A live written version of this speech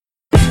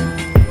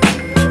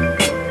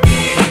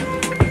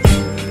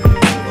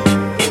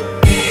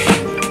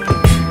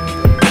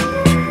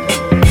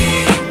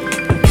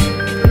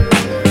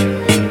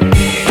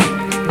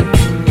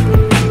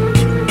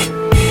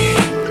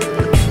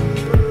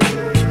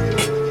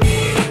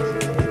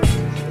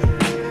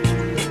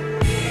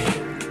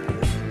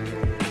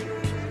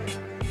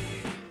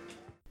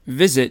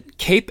Visit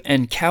Cape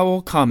and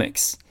Cowl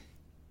Comics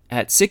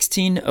at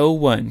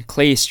 1601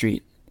 Clay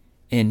Street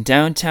in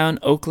downtown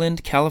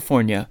Oakland,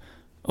 California,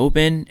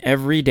 open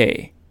every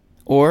day,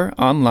 or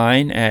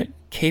online at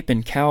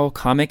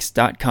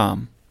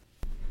capeandcowlcomics.com.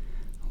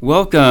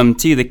 Welcome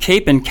to the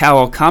Cape and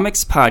Cowl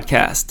Comics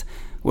podcast,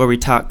 where we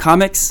talk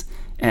comics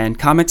and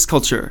comics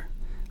culture.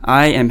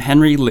 I am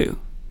Henry Liu,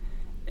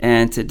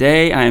 and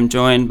today I am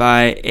joined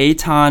by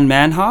Eitan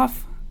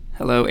Manhoff.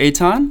 Hello,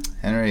 Eitan.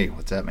 Henry,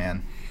 what's up,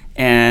 man?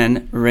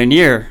 And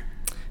Ranier.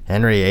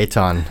 Henry,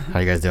 Eitan,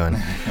 how you guys doing?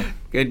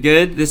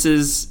 Good. This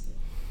is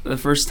the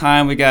first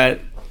time we got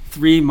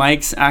 3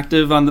 mics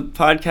active on the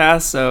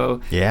podcast, so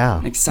yeah,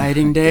 an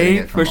exciting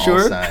day for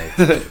sure.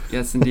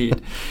 Yes,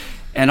 indeed.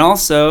 And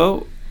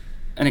also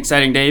an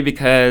exciting day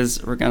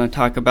because we're going to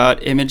talk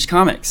about Image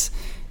Comics.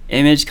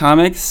 Image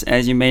Comics,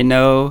 as you may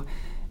know,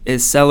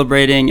 is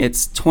celebrating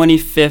its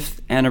 25th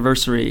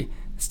anniversary.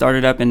 It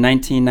started up in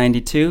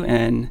 1992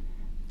 and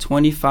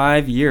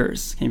 25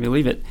 years. Can you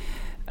believe it?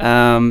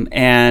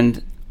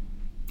 And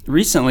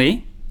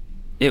recently,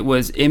 it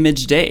was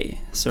Image Day,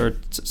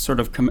 sort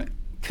of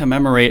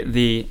commemorate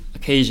the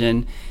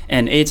occasion.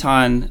 And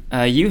Eitan,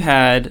 you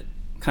had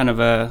kind of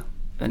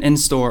an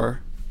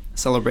in-store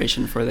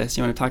celebration for this.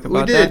 You want to talk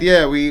about that? We did,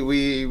 yeah.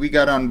 We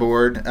got on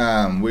board.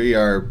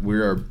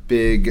 We're a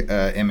big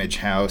Image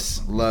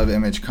house. Love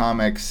Image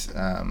Comics.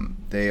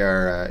 They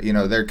are,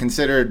 they're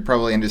considered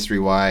probably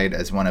industry-wide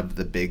as one of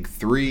the big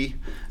 3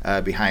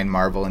 behind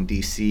Marvel and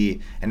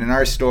DC. And in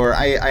our store,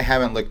 I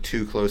haven't looked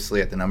too closely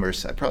at the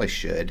numbers. I probably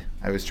should.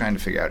 I was trying to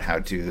figure out how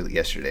to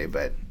yesterday,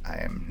 but I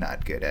am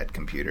not good at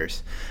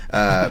computers.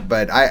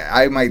 But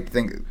I might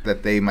think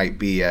that they might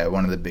be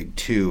one of the big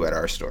 2 at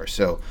our store.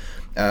 So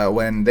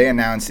when they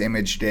announced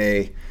Image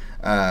Day,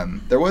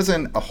 there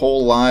wasn't a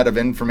whole lot of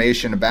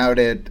information about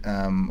it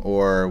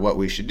or what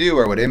we should do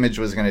or what Image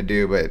was going to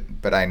do,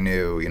 but I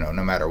knew,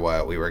 no matter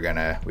what, we were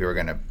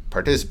gonna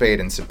participate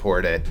and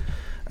support it.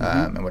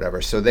 And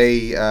whatever. So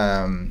they,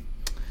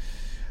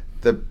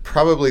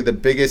 probably the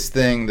biggest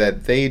thing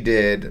that they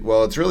did,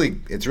 well, it's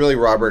really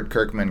Robert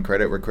Kirkman,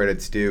 credit where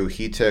credit's due.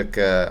 He took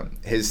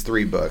his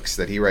 3 books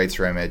that he writes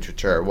for Image,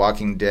 which are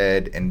Walking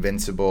Dead,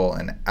 Invincible,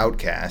 and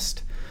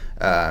Outcast,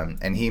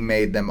 and he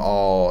made them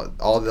all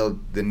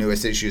the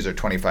newest issues are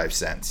 25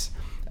 cents.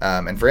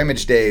 And for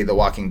Image Day, the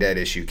Walking Dead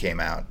issue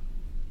came out.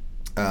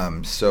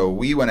 So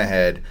we went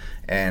ahead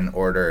and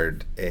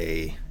ordered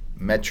a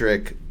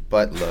metric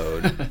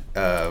buttload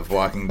of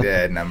Walking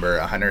Dead number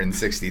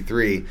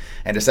 163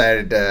 and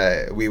decided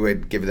we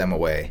would give them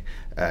away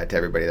to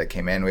everybody that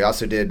came in. We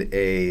also did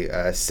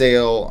a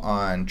sale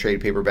on trade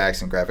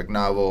paperbacks and graphic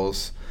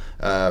novels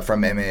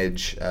from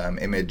Image,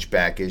 Image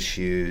back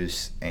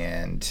issues,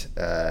 and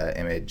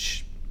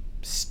Image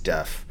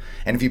stuff.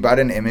 And if you bought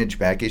an Image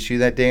back issue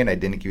that day and I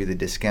didn't give you the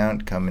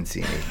discount, come and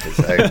see me, because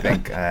I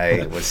think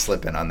I was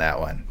slipping on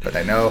that one. But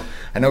I know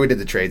we did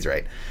the trades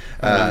right.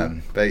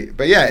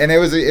 But yeah, and it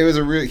was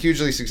a really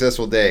hugely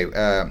successful day.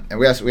 And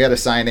we had a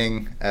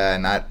signing,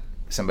 not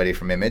somebody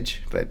from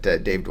Image, but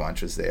Dave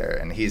Dwanch was there,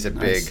 and he's a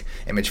big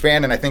Image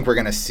fan, and I think we're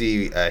going to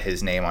see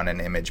his name on an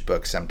Image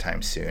book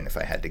sometime soon, if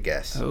I had to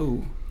guess.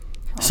 Oh.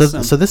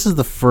 Awesome. So this is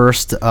the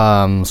first sort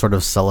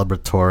of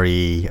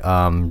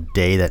celebratory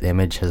day that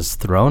Image has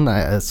thrown,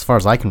 as far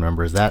as I can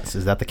remember. Is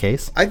that the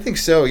case? I think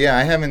so. Yeah,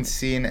 I haven't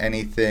seen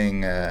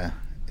anything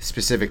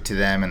specific to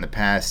them in the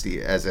past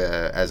as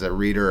a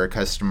reader or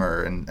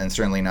customer, and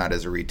certainly not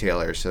as a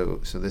retailer. So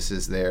this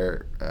is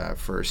their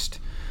first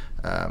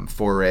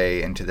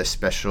foray into this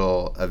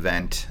special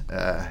event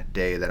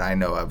day that I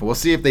know of. We'll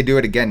see if they do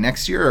it again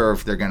next year, or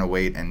if they're going to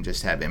wait and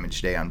just have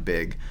Image Day on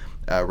big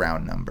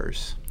round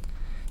numbers.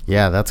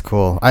 Yeah, that's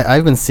cool.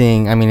 I've been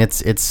seeing. I mean,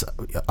 it's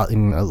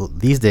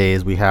these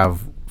days we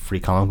have Free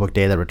Comic Book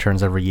Day that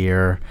returns every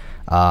year,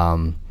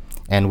 and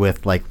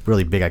with like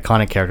really big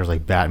iconic characters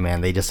like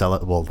Batman, they just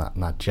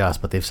not just,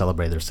 but they've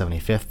celebrated their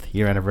 75th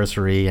year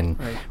anniversary, and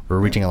we're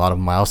reaching a lot of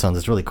milestones.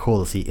 It's really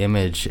cool to see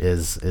Image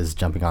is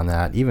jumping on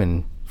that,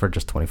 even for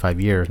just 25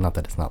 years. Not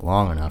that it's not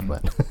long enough,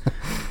 but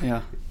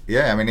yeah.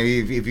 Yeah, I mean,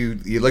 if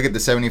you look at the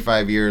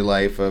 75-year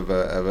life of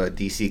a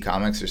DC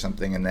Comics or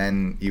something, and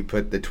then you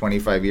put the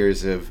 25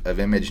 years of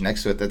Image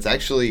next to it, that's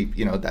actually,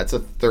 that's a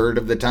third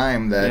of the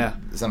time that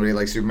somebody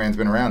like Superman's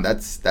been around.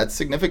 That's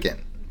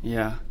significant.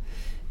 Yeah,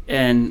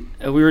 and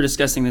we were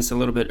discussing this a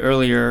little bit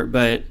earlier,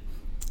 but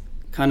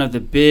kind of the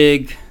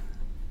big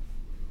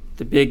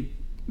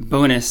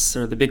bonus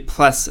or the big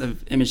plus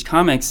of Image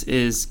Comics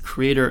is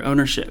creator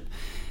ownership.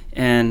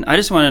 And I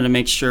just wanted to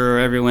make sure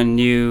everyone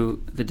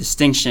knew the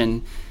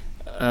distinction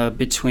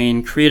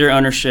between creator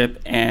ownership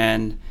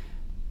and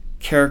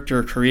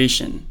character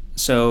creation.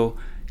 So,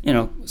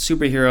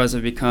 superheroes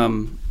have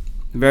become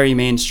very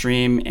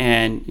mainstream,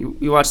 and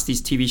you watch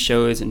these TV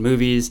shows and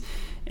movies,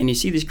 and you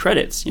see these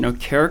credits,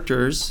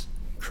 characters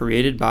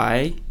created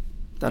by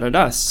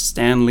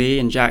Stan Lee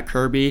and Jack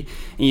Kirby,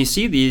 and you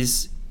see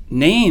these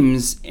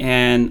names,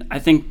 and I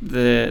think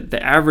the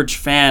average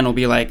fan will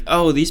be like,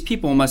 oh, these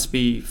people must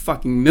be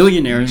fucking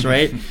millionaires,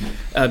 right?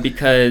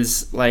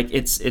 Because like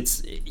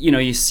it's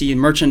you see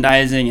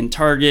merchandising in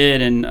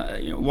Target and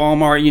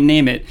Walmart, you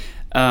name it.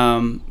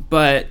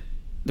 But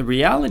the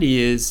reality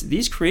is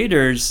these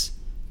creators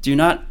do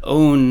not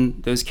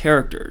own those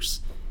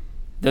characters.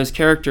 Those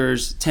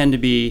characters tend to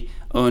be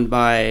owned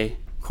by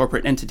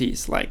corporate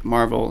entities like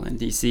Marvel and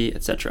DC,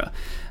 etc.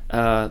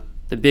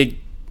 The big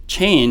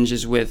change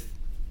is with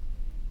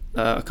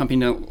a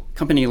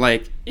company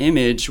like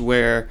Image,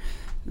 where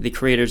the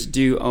creators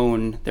do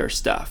own their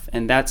stuff,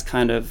 and that's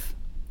kind of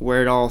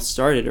where it all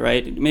started,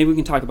 right? Maybe we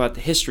can talk about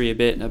the history a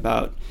bit and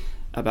about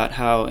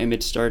how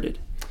Image started.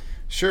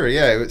 Sure,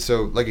 yeah.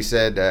 So, like you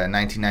said,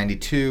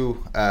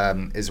 1992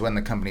 is when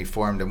the company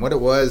formed, and what it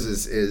was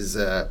is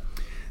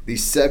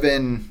these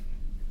 7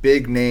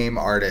 big name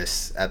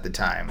artists at the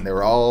time. They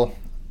were all,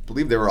 I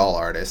believe they were all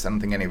artists. I don't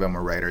think any of them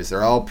were writers.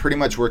 They're all pretty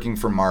much working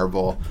for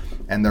Marvel,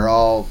 and they're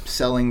all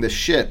selling the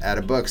shit out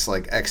of books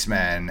like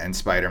X-Men and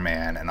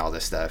Spider-Man and all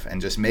this stuff, and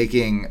just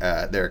making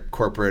their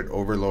corporate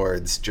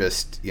overlords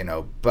just,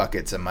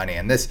 buckets of money.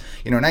 And this,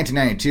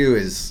 1992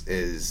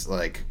 is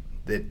like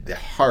the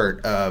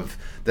heart of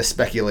the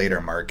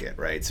speculator market,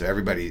 right? So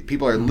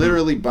people are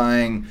literally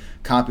buying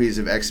copies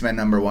of X-Men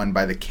 #1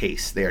 by the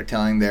case. They are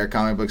telling their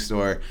comic book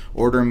store,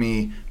 order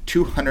me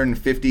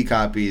 250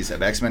 copies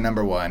of X-Men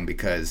 #1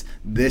 because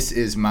this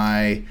is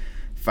my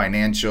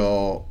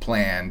financial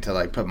plan to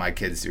like put my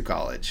kids through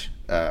college.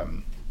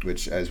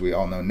 Which, as we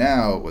all know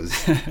now,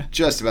 was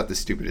just about the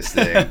stupidest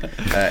thing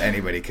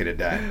anybody could have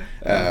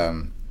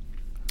done.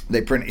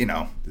 They print,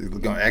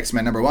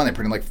 X-Men #1, they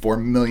printed like 4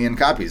 million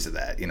copies of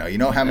that. You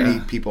know how many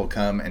people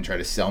come and try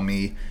to sell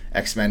me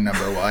X-Men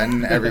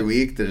 #1 every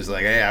week? They're just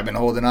like, hey, I've been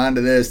holding on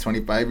to this,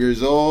 25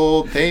 years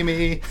old, pay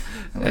me.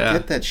 I'm like,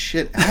 get that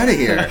shit out of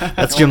here.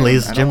 That's Jim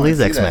Lee's X-Men,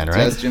 right?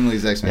 That's Jim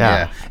Lee's X-Men,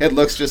 yeah. It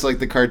looks just like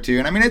the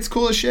cartoon. I mean, it's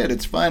cool as shit.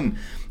 It's fun.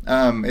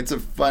 It's a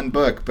fun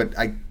book, but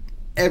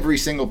every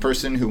single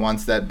person who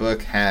wants that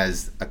book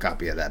has a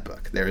copy of that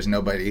book. There is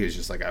nobody who's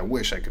just like, I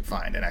wish I could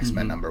find an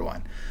X-Men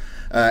 #1.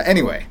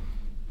 Anyway,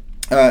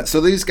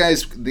 so these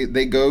guys,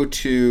 they go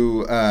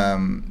to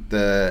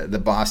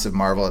the boss of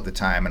Marvel at the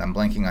time, and I'm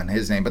blanking on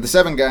his name, but the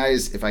 7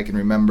 guys, if I can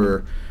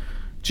remember,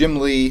 Jim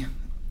Lee,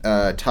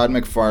 Todd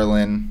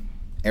McFarlane,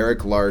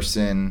 Eric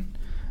Larson,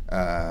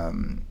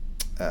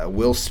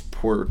 Will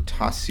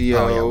Portacio.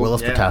 Oh, yeah,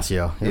 Willis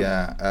Portacio.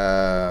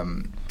 Yeah.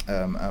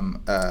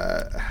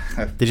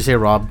 Did you say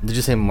Rob? Did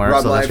you say Mark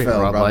Silvestri?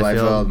 Rob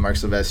Liefeld, Mark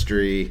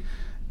Silvestri.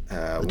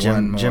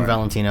 Jim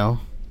Valentino.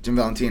 Jim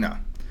Valentino.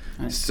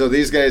 Nice. So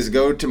these guys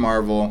go to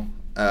Marvel,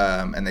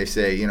 and they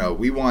say,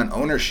 we want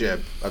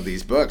ownership of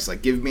these books.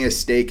 Like, give me a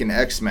stake in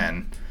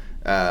X-Men.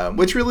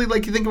 Which really,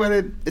 like, you think about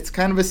it, it's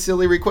kind of a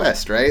silly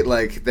request, right?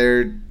 Like,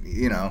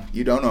 you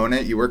don't own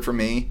it. You work for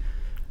me.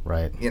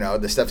 Right.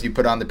 The stuff you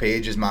put on the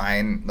page is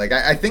mine. Like,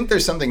 I think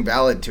there's something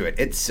valid to it.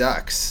 It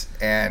sucks.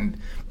 And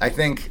I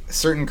think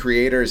certain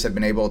creators have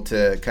been able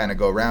to kind of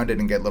go around it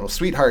and get little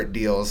sweetheart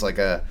deals, like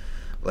a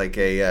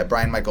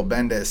Brian Michael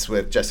Bendis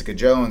with Jessica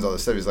Jones, all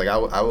this stuff. He's like, I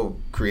will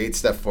create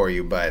stuff for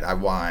you, but I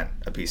want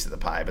a piece of the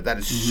pie. But that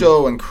is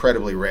so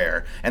incredibly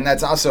rare. And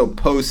that's also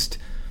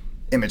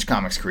post-Image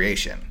Comics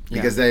creation.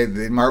 Because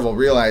Marvel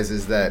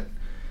realizes that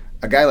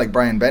a guy like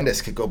Brian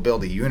Bendis could go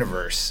build a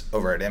universe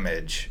over at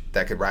Image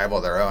that could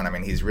rival their own. I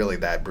mean, he's really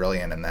that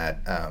brilliant and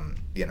that,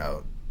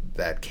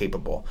 that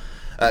capable.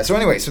 So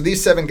anyway, so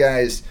these 7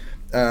 guys,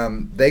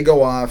 they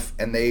go off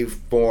and they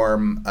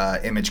form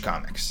Image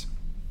Comics.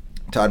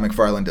 Todd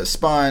McFarlane does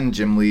Spawn.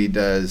 Jim Lee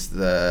does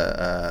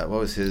the what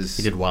was his?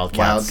 He did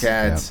Wildcats.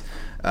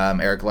 Yeah.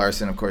 Eric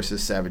Larson, of course,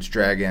 is Savage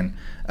Dragon.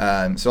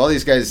 So all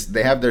these guys,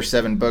 they have their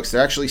 7 books.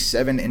 They're actually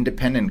 7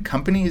 independent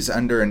companies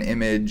under an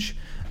Image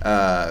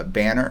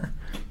banner,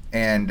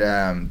 and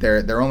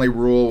their only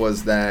rule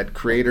was that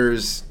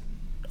creators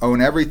own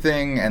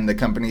everything, and the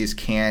companies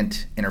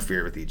can't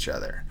interfere with each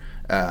other.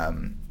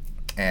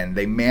 And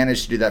they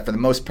managed to do that for the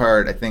most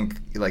part. I think,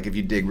 like, if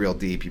you dig real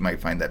deep, you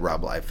might find that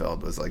Rob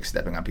Liefeld was, like,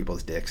 stepping on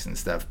people's dicks and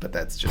stuff, but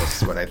that's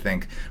just what I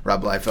think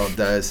Rob Liefeld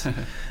does.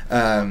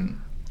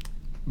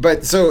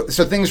 But so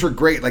things were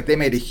great. Like, they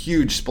made a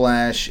huge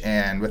splash,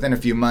 and within a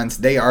few months,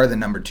 they are the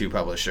 #2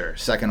 publisher,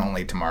 second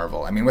only to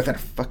Marvel. I mean, within a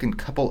fucking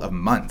couple of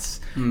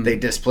months, they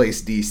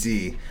displaced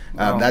DC.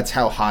 Wow. That's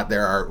how hot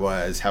their art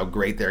was, how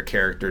great their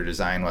character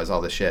design was,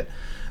 all this shit.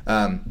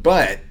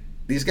 But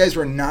these guys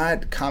were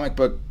not comic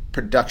book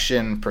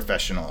production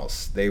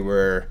professionals. They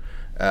were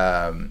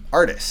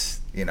artists,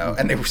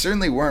 and they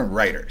certainly weren't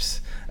writers.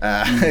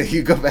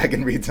 You go back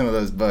and read some of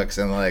those books,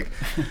 and like,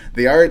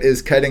 the art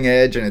is cutting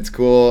edge and it's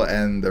cool,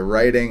 and the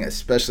writing,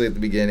 especially at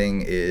the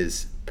beginning,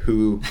 is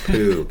poo.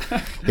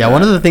 Yeah,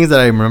 one of the things that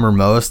I remember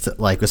most,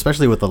 like,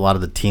 especially with a lot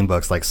of the team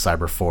books like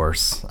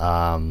Cyberforce,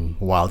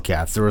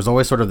 Wildcats, there was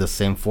always sort of the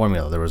same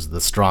formula. There was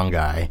the strong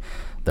guy,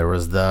 There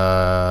was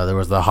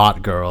the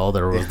hot girl.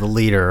 There was the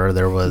leader.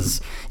 There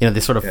was, they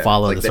sort of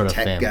follow like the the sort of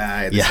tech thing.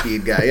 guy, the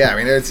speed guy. Yeah, I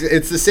mean,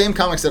 it's the same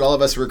comics that all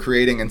of us were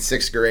creating in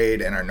 6th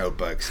grade in our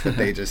notebooks, but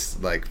they just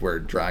were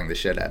drawing the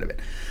shit out of it.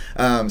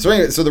 So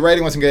anyway, so the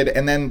writing wasn't good,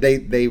 and then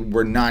they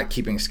were not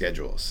keeping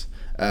schedules.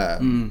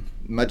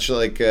 Much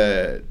like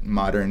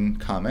modern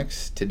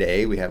comics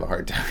today, we have a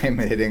hard time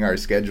hitting our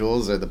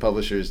schedules, or the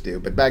publishers do.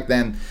 But back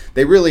then,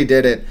 they really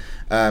did it,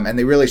 and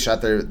they really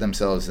shot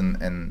themselves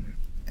in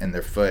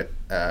their foot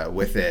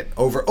with it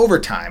over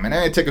time. And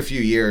it took a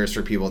few years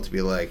for people to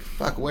be like,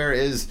 "Fuck, where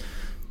is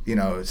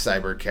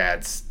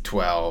Cybercats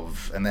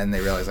 12?" And then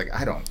they realized,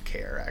 I don't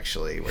care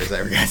actually where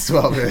Cybercats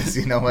 12 is.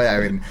 You know what? I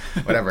mean,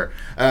 whatever.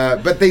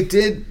 But they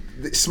did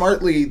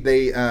smartly.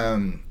 They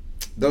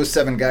those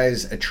 7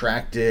 guys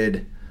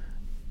attracted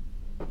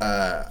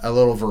a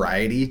little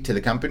variety to the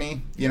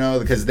company,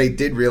 because they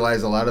did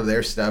realize a lot of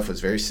their stuff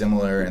was very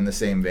similar in the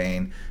same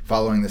vein,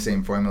 following the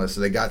same formula. So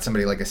they got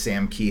somebody like a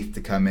Sam Keith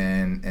to come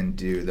in and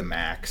do the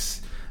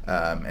Max,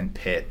 and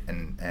Pitt,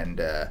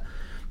 and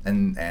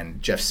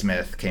Jeff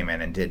Smith came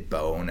in and did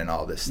Bone and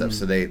all this stuff.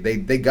 So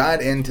they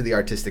got into the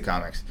artistic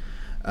comics.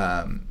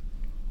 I'm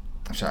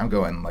sorry, I'm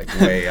going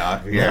way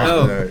off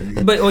here.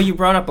 But you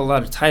brought up a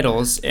lot of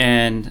titles,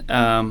 and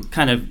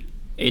kind of,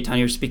 Eitan,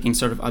 you're speaking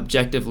sort of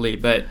objectively,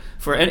 but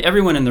for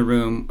everyone in the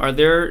room, are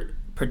there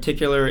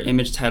particular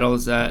Image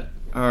titles that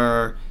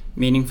are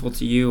meaningful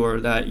to you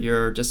or that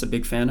you're just a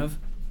big fan of?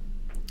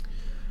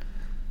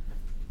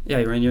 Yeah,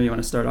 Ranier, you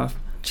want to start off?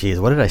 Jeez,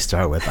 what did I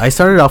start with? I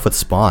started off with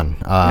Spawn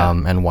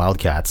and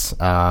Wildcats.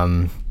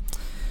 To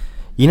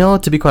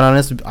be quite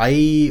honest,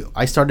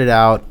 I started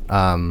out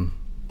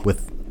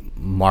with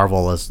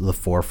Marvel as the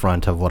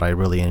forefront of what I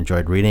really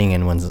enjoyed reading,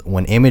 and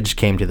when Image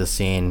came to the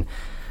scene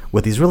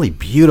with these really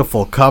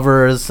beautiful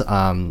covers,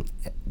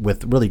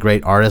 with really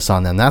great artists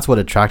on them, that's what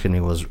attracted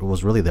me,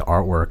 was really the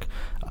artwork.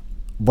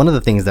 One of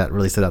the things that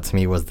really stood out to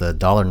me was the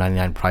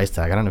 $1.99 price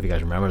tag. I don't know if you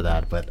guys remember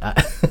that, but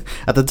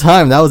at the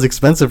time that was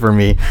expensive for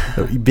me.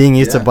 Being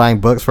used to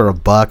buying books for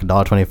 $1,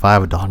 $1.25,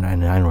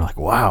 $1.99, we're like,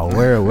 wow,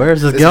 where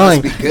is this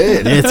going? Must be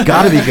good. It's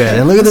got to be good.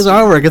 And look at this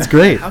artwork; it's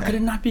great. How could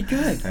it not be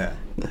good? Yeah.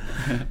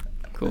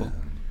 Cool.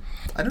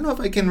 I don't know if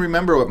I can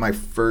remember what my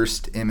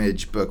first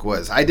Image book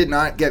was. I did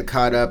not get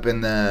caught up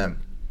in the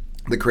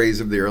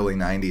craze of the early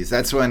 90s.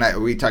 That's when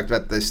we talked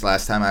about this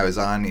last time I was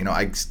on.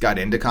 I got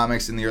into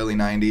comics in the early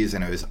 90s,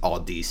 and it was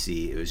all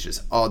DC. It was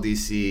just all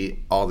DC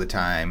all the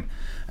time.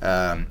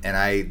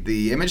 And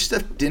the Image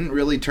stuff didn't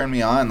really turn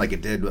me on like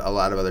it did a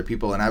lot of other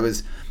people. And I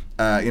was,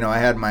 I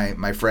had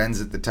my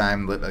friends at the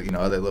time,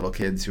 other little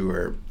kids who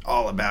were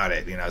all about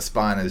it.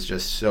 Spawn is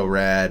just so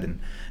rad,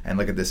 and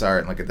look at this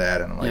art and look at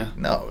that, and I'm like,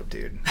 no,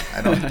 dude,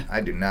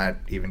 I do not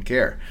even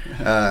care.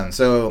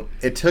 So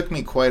it took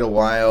me quite a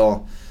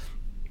while.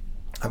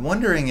 I'm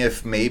wondering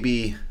if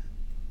maybe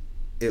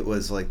it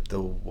was like The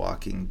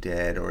Walking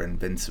Dead or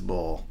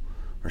Invincible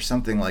or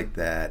something like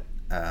that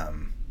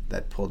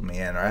that pulled me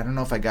in. Or I don't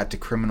know if I got to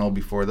Criminal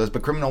before those,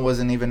 but Criminal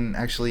wasn't even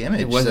actually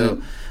Image. It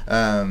wasn't.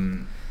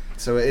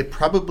 So it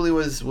probably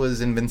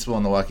was Invincible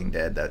and The Walking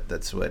Dead.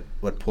 That's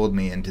what pulled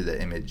me into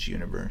the Image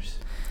universe.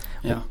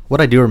 Yeah. What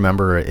I do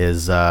remember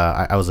is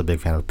I was a big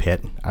fan of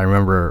Pitt. I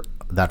remember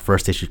that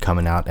first issue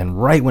coming out, and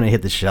right when it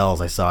hit the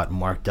shelves, I saw it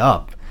marked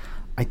up,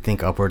 I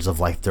think upwards of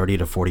like $30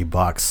 to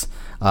 $40,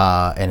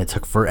 and it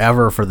took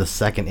forever for the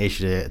second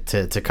issue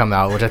to come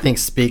out, which I think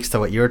speaks to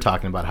what you were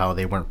talking about, how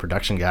they weren't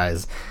production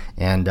guys,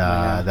 and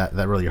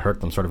that really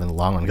hurt them sort of in the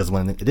long run, because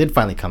when it did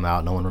finally come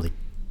out, no one really,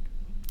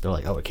 they're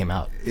like, oh, it came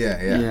out.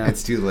 Yeah.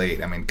 It's too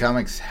late. I mean,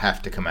 comics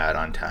have to come out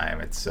on time.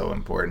 It's so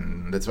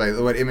important. That's why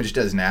what Image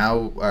does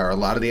now, or a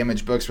lot of the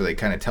Image books where they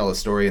kind of tell a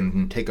story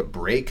and take a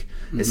break,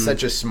 is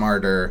such a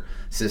smarter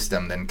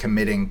system than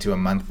committing to a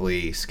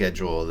monthly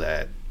schedule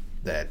that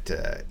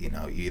you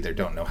either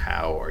don't know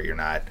how, or you're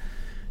not,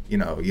 you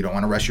don't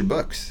want to rush your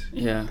books.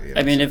 Yeah.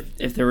 I mean,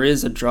 if there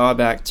is a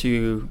drawback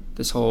to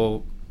this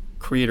whole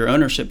creator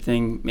ownership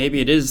thing, maybe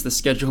it is the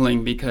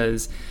scheduling,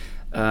 because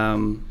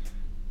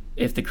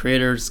if the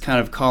creator's kind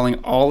of calling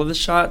all of the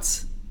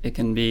shots, it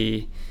can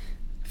be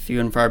few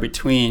and far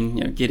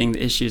between, getting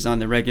the issues on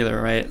the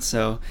regular, right?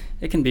 So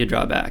it can be a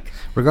drawback.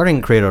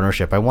 Regarding creator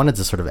ownership, I wanted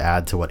to sort of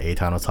add to what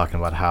Eitan was talking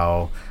about,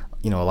 how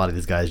a lot of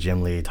these guys,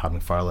 Jim Lee, Todd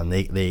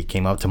McFarlane, they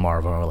came up to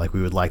Marvel and were like,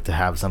 we would like to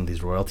have some of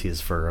these royalties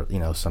for,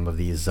 some of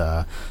these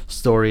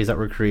stories that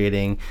we're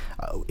creating.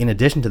 In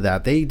addition to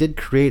that, they did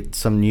create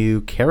some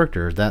new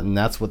characters, and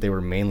that's what they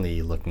were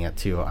mainly looking at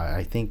too.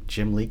 I think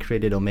Jim Lee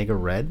created Omega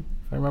Red,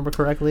 if I remember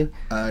correctly.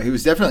 He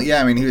was definitely,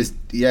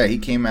 he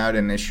came out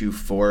in issue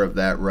 4 of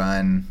that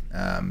run.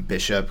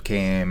 Bishop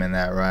came in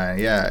that run.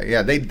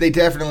 They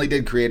definitely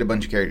did create a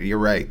bunch of characters. You're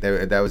right.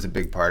 That was a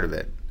big part of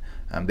it.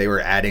 They were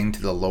adding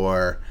to the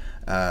lore.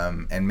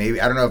 And maybe,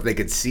 I don't know if they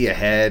could see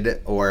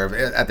ahead, or if,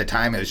 at the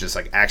time it was just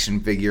like action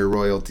figure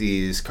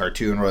royalties,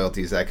 cartoon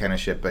royalties, that kind of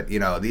shit. But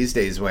these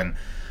days when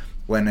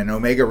an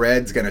Omega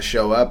Red's going to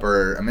show up,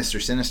 or a Mr.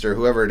 Sinister,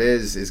 whoever it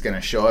is going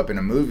to show up in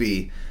a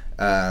movie,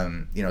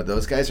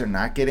 those guys are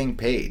not getting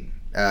paid.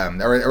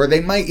 or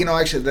they might,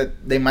 actually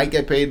that they might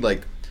get paid.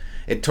 Like,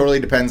 it totally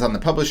depends on the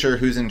publisher,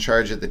 who's in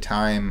charge at the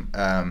time.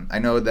 I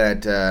know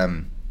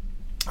that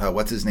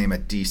what's his name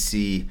at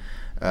DC,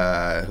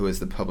 who was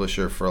the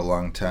publisher for a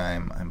long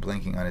time. I'm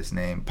blanking on his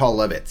name. Paul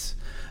Levitz.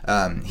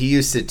 He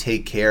used to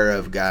take care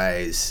of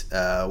guys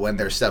when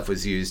their stuff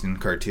was used in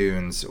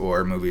cartoons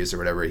or movies or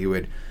whatever. He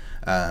would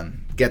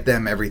get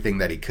them everything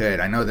that he could.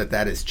 I know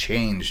that has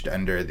changed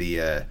under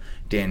the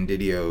Dan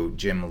Didio,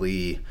 Jim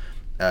Lee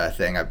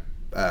thing.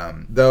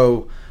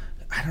 Though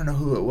I don't know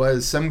who it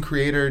was. Some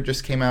creator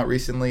just came out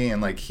recently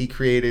and like he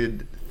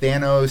created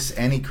Thanos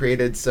and he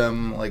created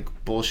some like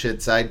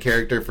bullshit side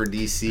character for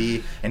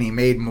DC, and he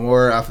made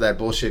more off of that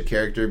bullshit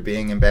character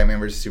being in Batman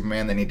vs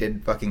Superman than he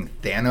did fucking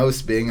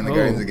Thanos being in the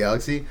Guardians of the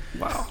Galaxy.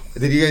 Wow.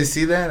 Did you guys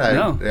see that?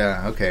 No.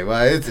 Yeah. Okay.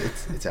 Well,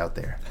 it's out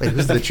there. Like,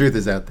 the truth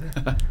is out there.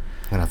 I'm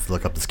gonna have to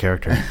look up this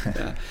character.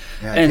 Yeah,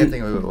 I can't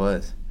think of who it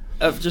was.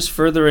 Just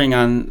furthering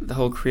on the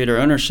whole creator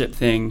ownership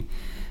thing,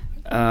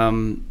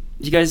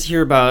 you guys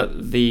hear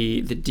about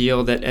the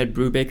deal that Ed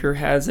Brubaker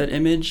has at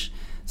Image?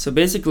 So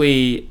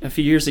basically, a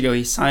few years ago,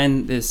 he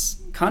signed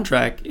this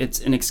contract. It's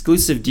an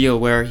exclusive deal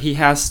where he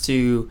has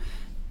to,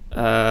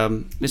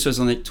 this was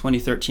in like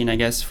 2013, I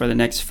guess, for the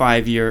next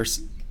 5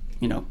 years,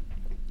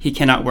 he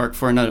cannot work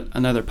for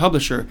another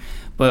publisher.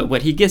 But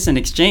what he gets in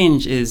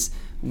exchange is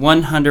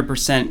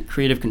 100%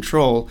 creative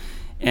control.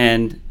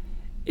 And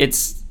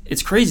it's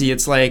crazy.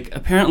 It's like,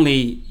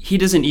 apparently, he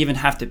doesn't even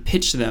have to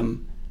pitch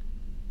them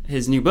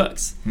his new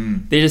books.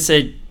 They just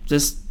say,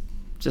 just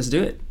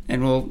do it,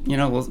 and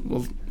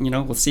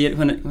we'll see it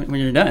when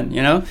you're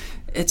done.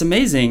 It's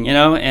amazing,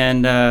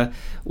 and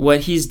what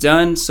he's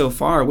done so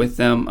far with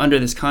them under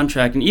this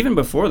contract, and even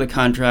before the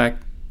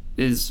contract,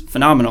 is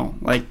phenomenal.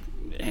 Like,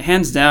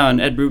 hands down,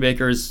 Ed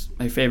Brubaker is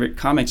my favorite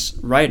comics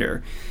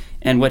writer,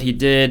 and what he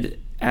did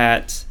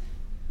at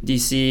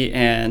DC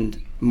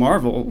and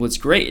Marvel was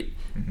great.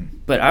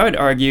 But I would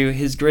argue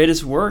his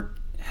greatest work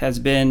has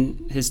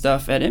been his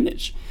stuff at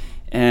Image.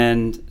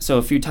 And so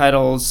a few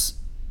titles,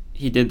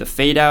 he did The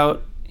Fade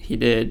Out, he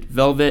did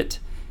Velvet,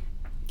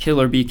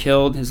 Kill or Be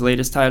Killed, his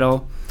latest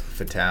title.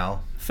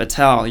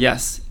 Fatale,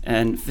 yes.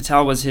 And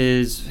Fatale was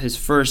his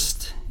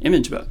first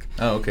Image book.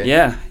 Oh, okay.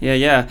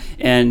 Yeah.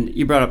 And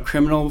you brought up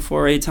Criminal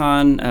before,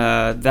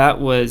 Eitan. That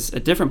was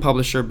a different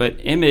publisher, but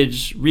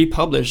Image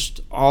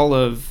republished all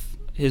of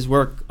his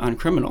work on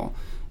Criminal,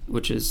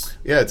 which is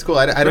it's cool.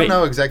 I don't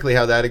know exactly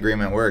how that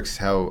agreement works,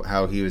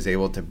 how he was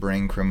able to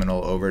bring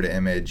Criminal over to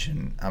Image,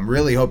 and I'm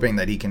really hoping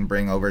that he can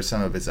bring over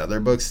some of his other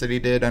books that he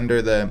did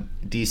under the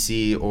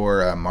DC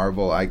or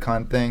Marvel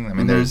Icon thing. I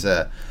mean, there's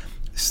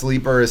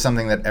Sleeper is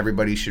something that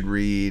everybody should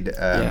read.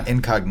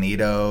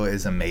 Incognito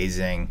is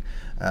amazing.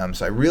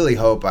 So I really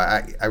hope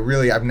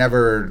I've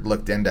never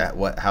looked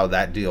into how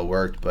that deal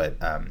worked,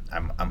 but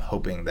I'm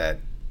hoping that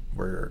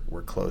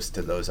we're close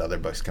to those other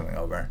books coming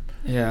over.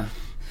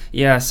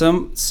 Yeah,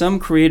 some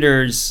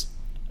creators,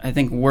 I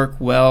think, work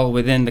well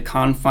within the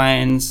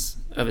confines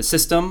of a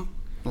system,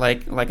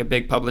 like a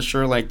big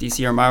publisher like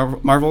DC or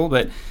Marvel,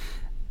 but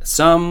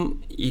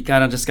some, you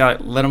kind of just got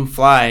to let them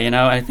fly,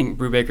 I think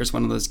Brubaker's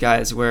one of those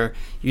guys where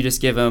you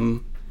just give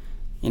him,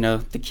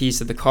 the keys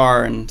to the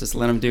car and just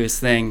let him do his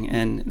thing,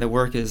 and the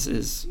work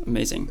is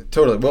amazing.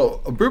 Totally.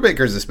 Well,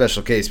 Brubaker's a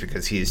special case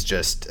because he's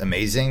just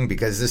amazing,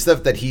 because the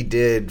stuff that he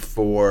did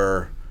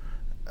for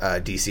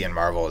DC and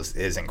Marvel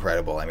is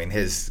incredible. I mean,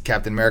 his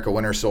Captain America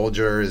Winter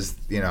Soldier is,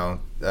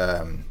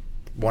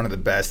 one of the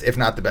best, if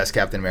not the best,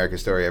 Captain America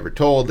story ever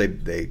told.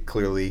 They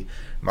clearly,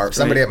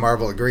 somebody at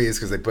Marvel agrees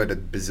because they put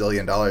 $1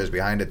 bazillion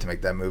behind it to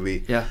make that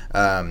movie. Yeah.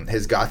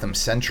 His Gotham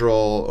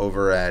Central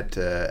over at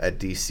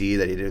DC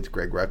that he did with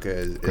Greg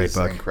Rucka is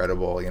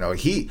incredible.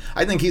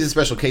 I think he's a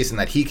special case in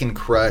that he can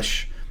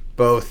crush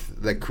both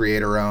the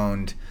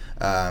creator-owned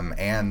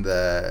and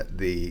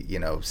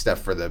the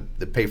stuff for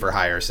the pay for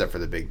hire stuff for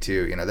the big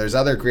two. There's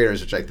other creators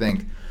which I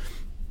think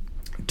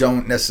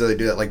don't necessarily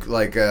do that,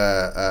 like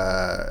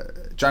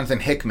Jonathan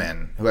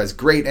Hickman, who has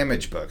great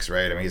Image books,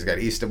 right? I mean, he's got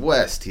East of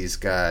West, he's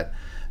got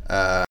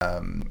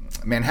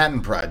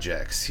Manhattan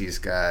Projects, he's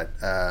got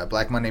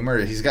Black Monday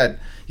Murder, he's got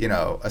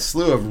a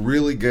slew of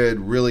really good,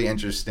 really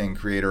interesting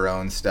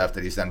creator-owned stuff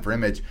that he's done for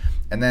Image.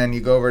 And then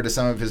you go over to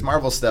some of his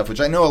Marvel stuff,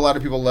 which I know a lot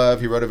of people love.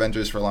 He wrote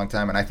Avengers for a long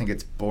time, and I think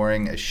it's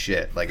boring as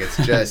shit. Like, it's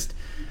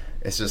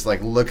just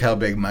like, look how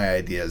big my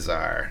ideas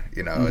are.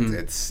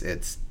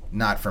 It's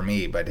not for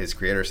me, but his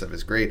creator stuff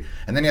is great.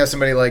 And then you have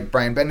somebody like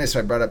Brian Bendis, who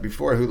I brought up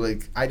before, who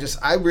I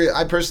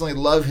personally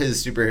love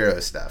his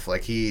superhero stuff.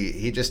 Like,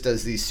 he just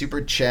does these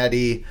super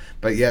chatty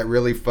but yet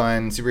really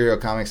fun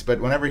superhero comics. But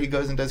whenever he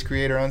goes and does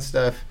creator-owned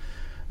stuff,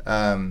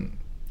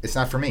 it's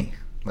not for me.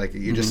 Like,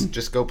 you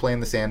just go play in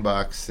the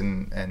sandbox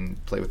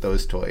and play with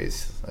those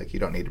toys. Like, you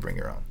don't need to bring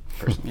your own,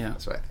 personally.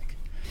 That's what I think.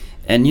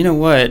 And you know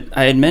what?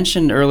 I had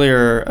mentioned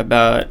earlier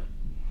about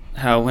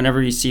how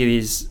whenever you see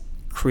these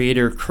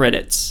creator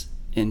credits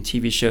in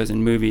TV shows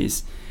and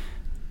movies,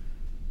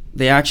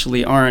 they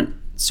actually aren't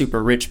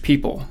super rich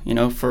people,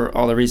 for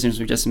all the reasons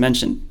we just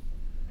mentioned.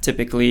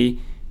 Typically,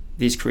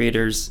 these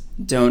creators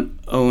don't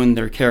own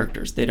their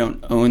characters. They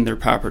don't own their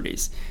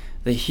properties.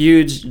 The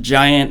huge,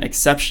 giant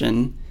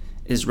exception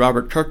is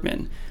Robert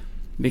Kirkman,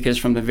 because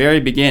from the very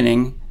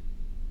beginning,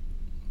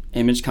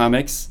 Image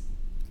Comics,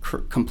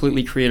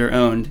 completely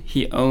creator-owned,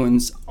 he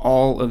owns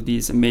all of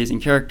these amazing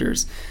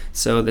characters.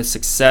 So the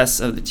success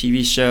of the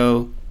TV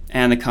show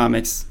and the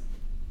comics,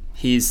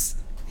 he's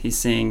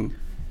seeing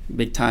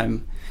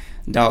big-time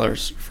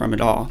dollars from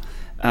it all.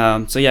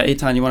 So yeah,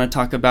 Eitan, you want to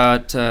talk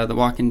about The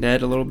Walking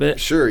Dead a little bit?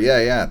 Sure.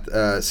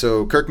 Yeah.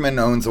 So Kirkman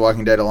owns The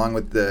Walking Dead along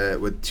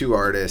with two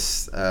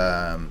artists.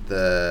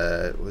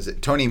 Was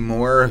it Tony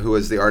Moore, who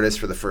was the artist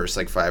for the first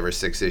 5 or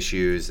 6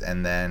 issues,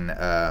 and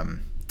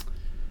then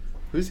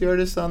who's the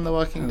artist on The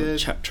Walking Dead?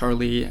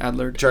 Charlie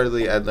Adlard.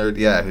 Charlie Adlard,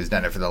 yeah, who's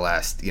done it for the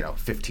last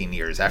 15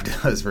 years after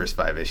those first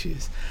 5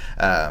 issues.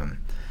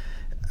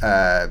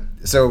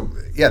 So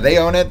yeah, they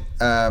own it.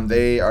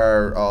 They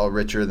are all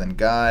richer than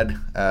God.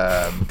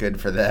 Good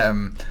for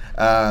them.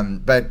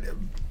 But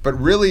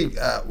really,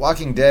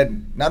 Walking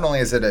Dead, not only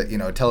is it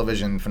a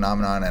television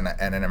phenomenon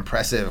and an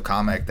impressive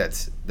comic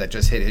that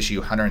just hit issue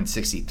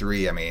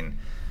 163. I mean,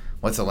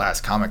 what's the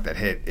last comic that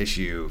hit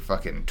issue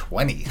fucking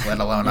 20, let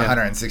alone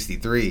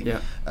 163?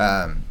 Yeah.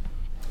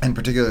 And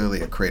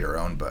particularly a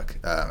creator-owned book.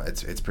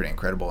 It's pretty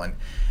incredible.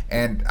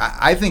 And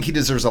I think he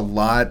deserves a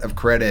lot of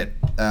credit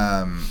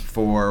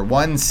for,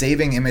 one,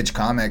 saving Image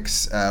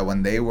Comics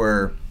when they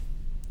were,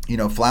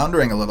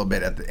 floundering a little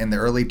bit in the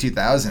early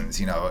 2000s.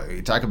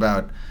 You talk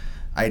about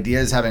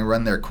ideas having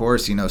run their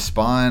course.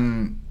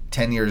 Spawn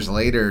 10 years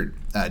later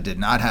did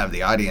not have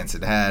the audience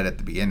it had at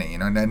the beginning.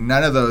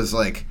 None of those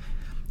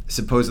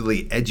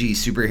supposedly edgy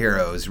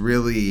superheroes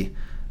really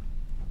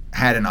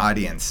had an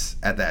audience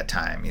at that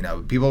time.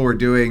 People were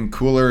doing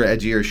cooler,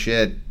 edgier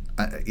shit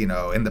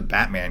in the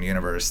Batman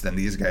universe than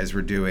these guys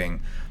were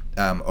doing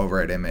over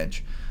at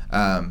Image.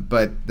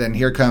 But then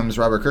here comes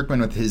Robert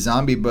Kirkman with his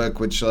zombie book,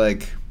 which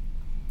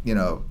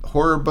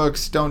horror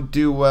books don't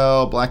do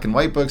well, black and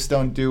white books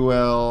don't do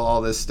well,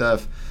 all this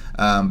stuff.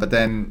 But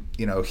then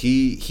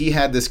he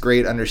had this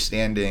great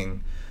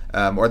understanding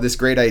or this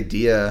great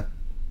idea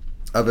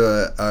of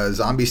a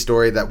zombie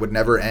story that would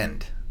never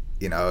end.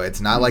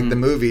 It's not like the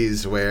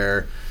movies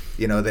where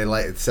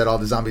they set all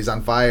the zombies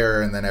on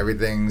fire and then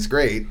everything's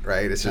great,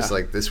 right? It's just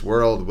this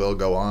world will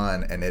go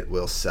on and it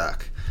will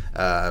suck.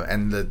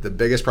 And the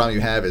biggest problem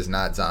you have is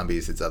not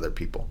zombies, it's other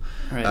people.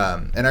 Right.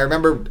 And I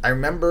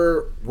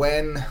remember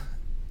when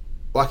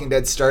Walking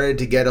Dead started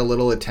to get a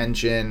little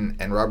attention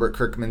and Robert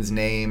Kirkman's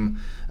name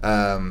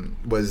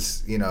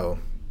was,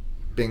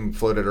 being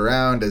floated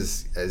around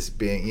as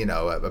being,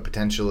 a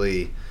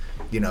potentially,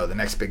 the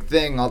next big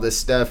thing, all this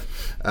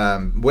stuff.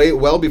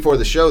 Well before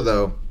the show,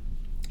 though,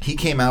 he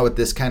came out with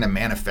this kind of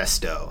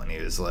manifesto, and he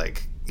was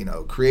like,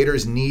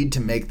 creators need to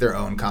make their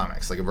own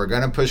comics. If we're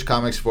going to push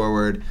comics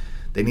forward,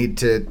 they need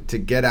to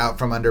get out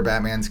from under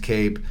Batman's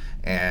cape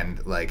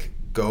and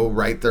go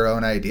write their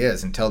own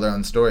ideas and tell their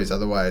own stories.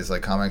 Otherwise,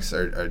 comics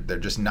they're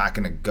just not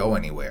going to go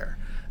anywhere.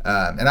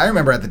 And I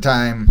remember at the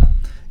time,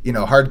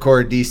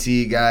 hardcore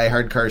DC guy,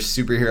 hardcore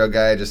superhero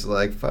guy, just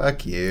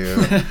fuck you.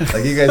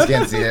 You guys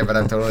can't see it, but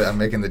I'm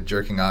making the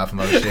jerking off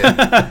motion.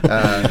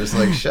 Just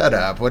shut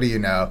up. What do you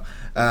know?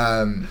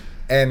 And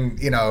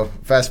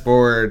fast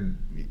forward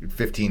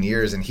 15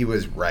 years and he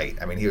was right.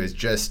 I mean, he was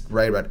just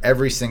right about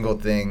every single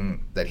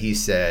thing that he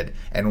said.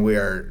 And we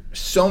are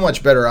so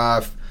much better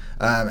off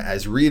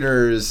as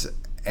readers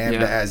and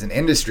as an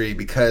industry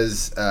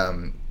because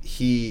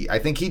I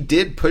think he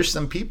did push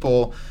some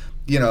people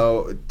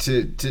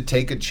to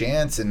take a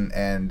chance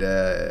and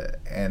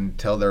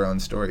tell their own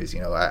stories.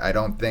 I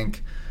don't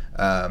think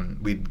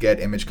we'd get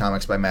Image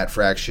Comics by Matt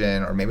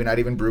Fraction or maybe not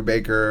even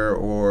Brubaker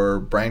or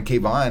Brian K.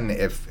 Vaughan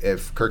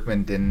if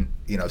Kirkman didn't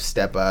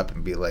step up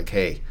and be like,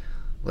 hey,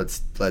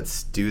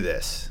 let's do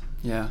this.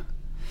 Yeah.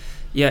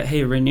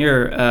 Hey,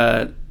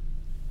 Ranier,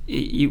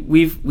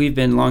 we've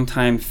been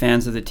longtime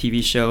fans of the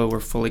TV show.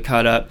 We're fully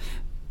caught up,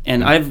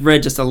 and I've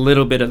read just a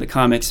little bit of the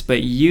comics,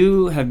 but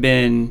you have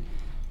been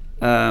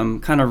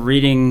kind of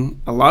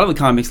reading a lot of the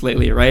comics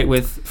lately, right?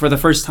 For the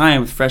first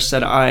time with fresh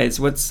set of eyes.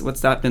 What's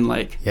that been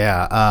like?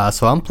 Yeah,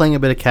 so I'm playing a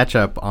bit of catch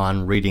up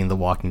on reading The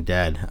Walking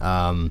Dead.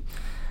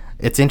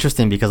 It's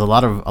interesting because a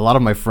lot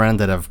of my friends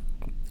that have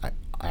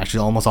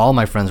actually almost all of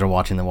my friends are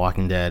watching The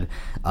Walking Dead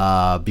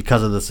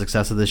because of the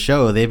success of the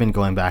show. They've been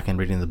going back and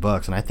reading the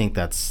books, and I think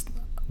that's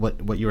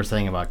what you were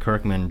saying about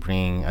Kirkman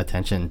bringing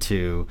attention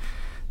to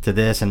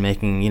this and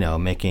making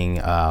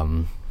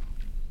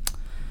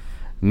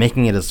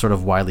it as sort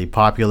of widely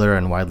popular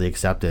and widely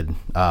accepted.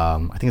 I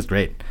think it's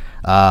great.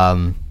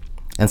 And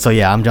so,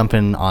 yeah, I'm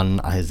jumping on,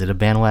 is it a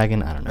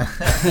bandwagon? I don't know.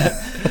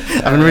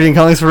 I've been reading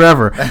comics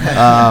forever.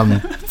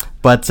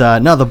 But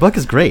no, the book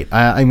is great.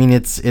 I mean,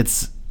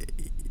 it's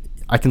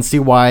I can see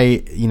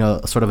why,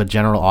 sort of a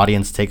general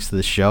audience takes to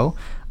the show.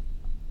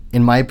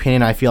 In my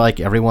opinion, I feel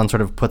like everyone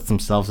sort of puts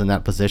themselves in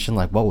that position,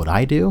 like, what would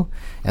I do?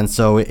 And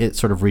so it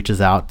sort of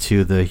reaches out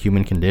to the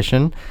human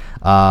condition.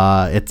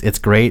 It's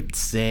great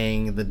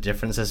seeing the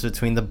differences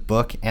between the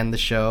book and the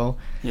show.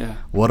 Yeah.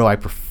 What do I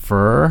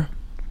prefer?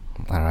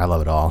 I don't know, I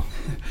love it all.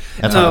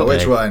 That's no,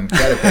 which one?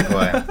 Gotta pick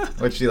one.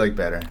 Which do you like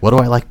better? What do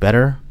I like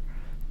better?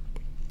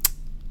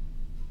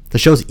 The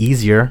show's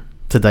easier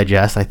to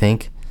digest, I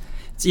think.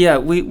 So yeah,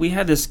 we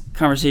had this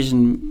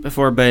conversation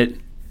before, but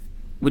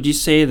would you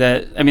say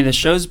that, I mean, the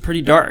show's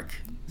pretty dark.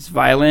 It's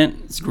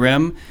violent, it's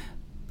grim,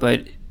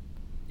 but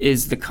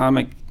is the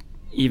comic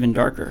even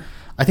darker?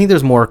 I think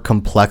there's more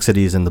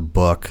complexities in the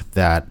book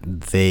that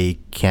they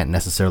can't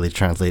necessarily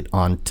translate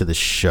onto the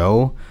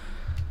show.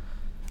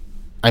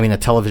 I mean, a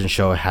television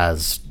show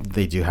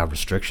they do have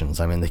restrictions.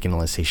 I mean, they can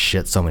only say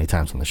shit so many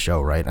times on the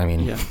show, right? I mean,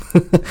 yeah.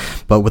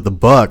 But with the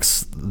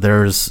books,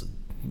 there's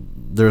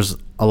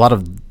a lot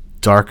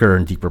of darker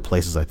and deeper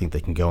places I think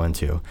they can go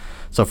into.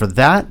 So for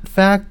that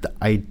fact,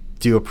 I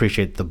do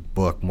appreciate the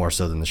book more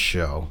so than the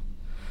show.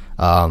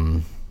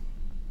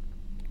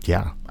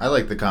 Yeah. I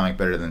like the comic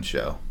better than the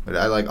show, but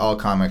I like all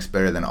comics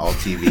better than all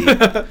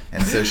TV,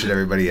 and so should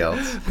everybody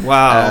else.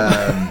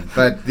 Wow.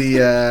 But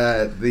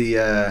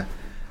the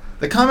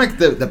comic,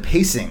 the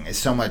pacing is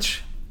so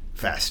much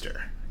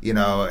faster, you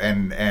know,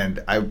 and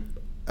I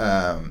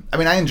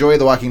mean, I enjoy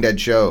the Walking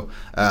Dead show,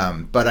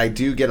 but I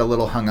do get a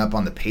little hung up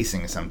on the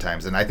pacing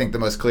sometimes, and I think the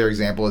most clear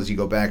example is you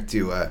go back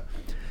to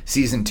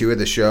season 2 of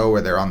the show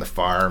where they're on the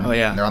farm. Oh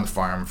yeah. And they're on the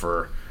farm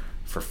for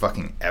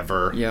fucking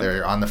ever. Yep.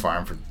 They're on the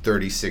farm for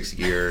 36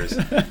 years.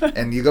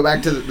 And you go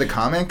back to the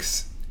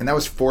comics, and that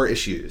was 4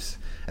 issues.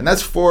 And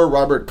that's 4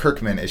 Robert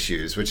Kirkman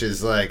issues, which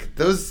is like,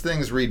 those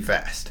things read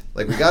fast.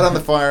 Like, we got on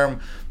the farm,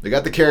 we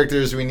got the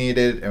characters we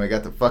needed, and we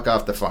got the fuck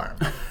off the farm.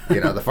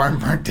 You know, the farm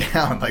burnt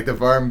down. Like, the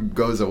farm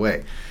goes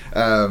away.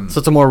 So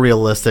it's a more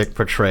realistic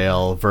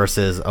portrayal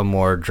versus a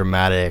more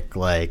dramatic,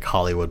 like,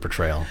 Hollywood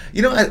portrayal.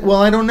 You know,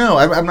 I don't know.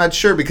 I'm not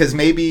sure, because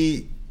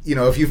maybe, you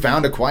know, if you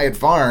found a quiet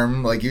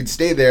farm, like, you'd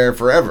stay there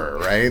forever,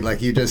 right?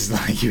 Like, you just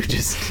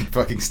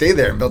fucking stay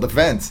there and build a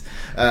fence,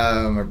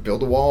 or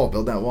build a wall,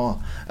 build that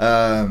wall.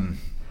 I'm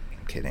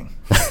kidding.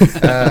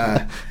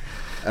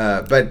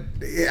 But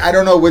I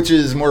don't know which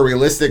is more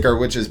realistic or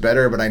which is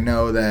better, but I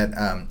know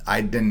that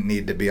I didn't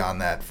need to be on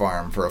that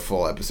farm for a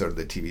full episode of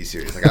the TV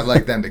series. Like, I'd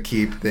like them to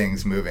keep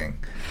things moving.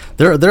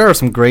 There are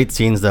some great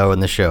scenes, though,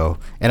 in the show,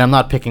 and I'm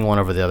not picking one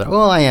over the other.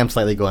 Well, I am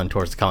slightly going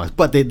towards the comics,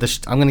 but I'm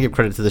going to give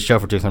credit to the show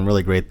for doing some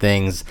really great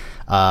things,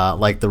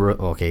 like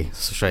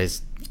so should I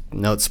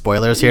note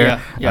spoilers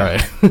here? Yeah. All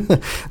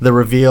right. The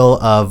reveal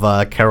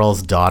of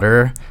Carol's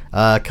daughter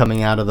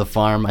coming out of the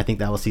farm, I think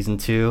that was season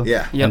 2.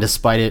 Yeah. Yep. And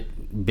despite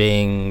it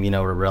being, you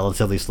know, a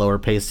relatively slower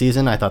paced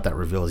season, I thought that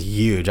reveal was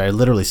huge. I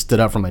literally stood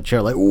up from my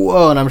chair like,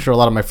 whoa, and I'm sure a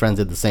lot of my friends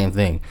did the same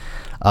thing.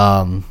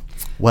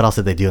 What else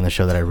did they do in the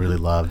show that I really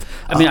loved?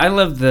 I mean, I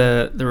love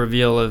the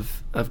reveal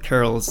of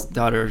Carol's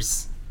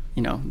daughter's,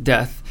 you know,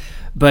 death,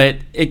 but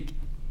it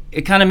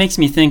kind of makes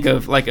me think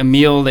of like a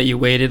meal that you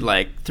waited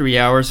like 3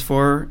 hours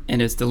for,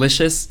 and it's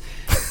delicious.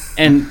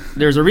 And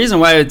there's a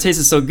reason why it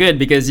tasted so good,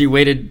 because you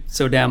waited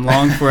so damn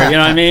long for it. You know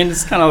what I mean?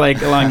 It's kind of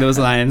like along those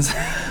lines.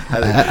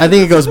 I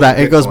think it goes back.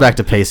 It goes back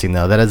to pacing,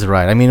 though. That is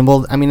right. I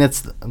mean,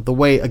 it's the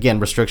way,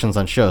 again, restrictions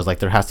on shows. Like,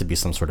 there has to be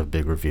some sort of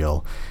big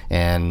reveal,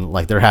 and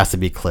like there has to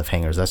be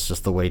cliffhangers. That's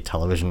just the way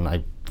television,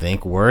 I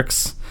think,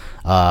 works.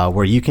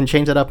 Where you can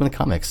change that up in the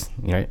comics,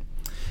 right?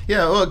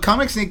 Yeah, well,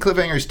 comics need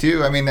cliffhangers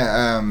too. I mean,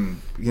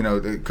 you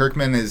know,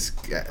 Kirkman is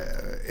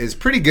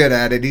pretty good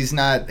at it. He's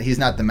not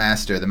the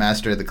master. The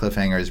master of the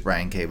cliffhanger is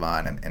Brian K.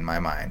 Vaughan, in my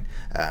mind,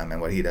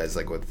 and what he does,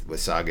 like with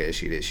Saga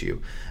issue to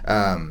issue.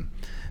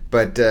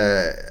 But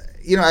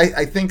you know,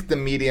 I think the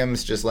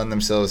mediums just lend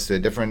themselves to a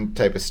different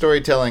type of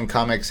storytelling.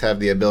 Comics have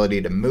the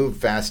ability to move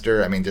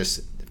faster. I mean,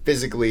 just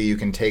physically, you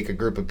can take a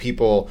group of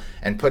people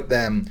and put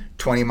them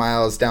 20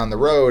 miles down the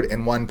road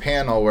in one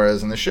panel,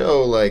 whereas in the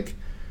show, like,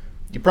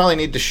 you probably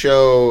need to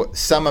show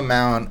some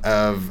amount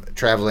of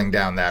traveling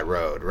down that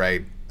road,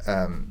 right?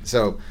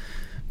 So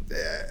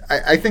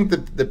I think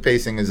the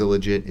pacing is a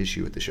legit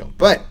issue with the show.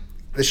 But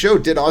the show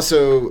did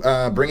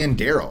also bring in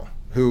Daryl,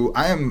 who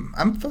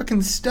I'm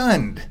fucking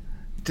stunned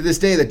to this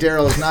day that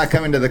Daryl is not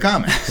coming to the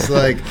comics.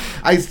 Like,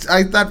 I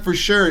thought for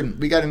sure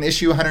we got an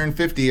issue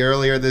 150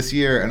 earlier this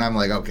year, and I'm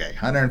like, okay,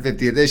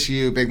 150th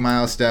issue, big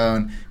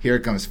milestone. Here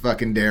comes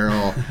fucking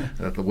Daryl,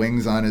 with the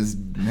wings on his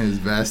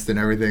vest and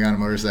everything on a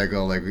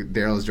motorcycle. Like,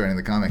 Daryl's joining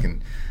the comic,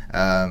 and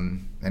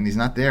he's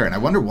not there, and I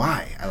wonder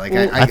why.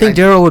 I think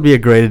Daryl would be a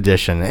great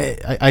addition.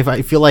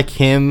 I feel like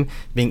him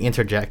being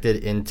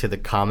interjected into the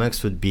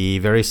comics would be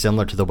very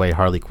similar to the way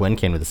Harley Quinn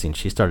came to the scene.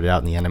 She started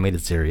out in the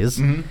animated series.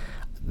 Mm-hmm.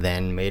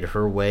 Then made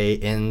her way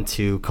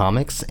into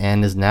comics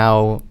and is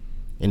now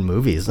in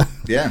movies.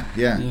 Yeah.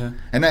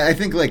 And I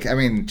think, like, I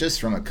mean, just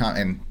from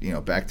and you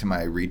know, back to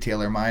my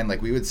retailer mind,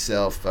 like, we would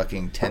sell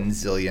fucking 10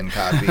 zillion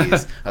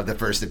copies of the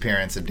first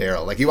appearance of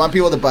Daryl. Like, you want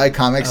people to buy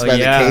comics by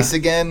the case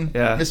again?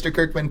 Yeah. Mr.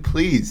 Kirkman,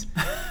 please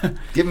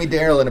give me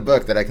Daryl in a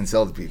book that I can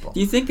sell to people.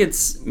 Do you think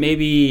it's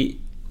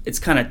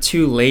kind of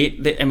too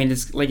late? I mean,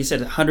 it's like you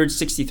said,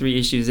 163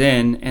 issues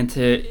in, and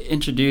to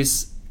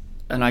introduce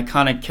an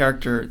iconic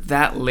character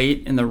that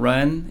late in the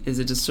run, is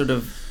it just sort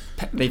of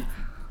they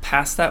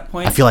past that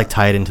point? I feel like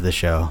tie it into the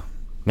show.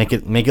 Make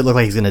it look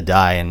like he's gonna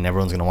die, and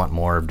everyone's gonna want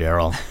more of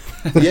Daryl.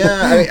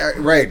 Yeah,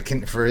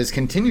 right. For his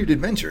continued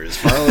adventures,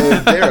 follow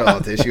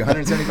Daryl to issue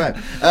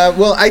 175.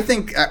 Well, I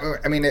think.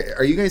 I mean,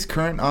 are you guys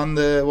current on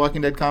the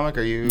Walking Dead comic?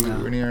 Are you,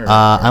 Ranier?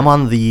 I'm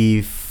on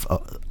the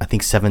I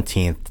think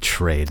 17th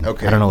trade.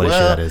 Okay. I don't know what issue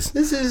that is.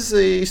 This is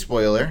a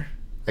spoiler,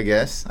 I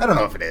guess. I don't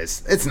know if it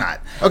is. It's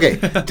not. Okay.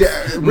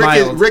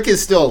 Rick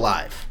is still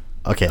alive.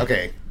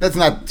 Okay. That's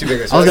not too big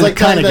of a spoiler. I was like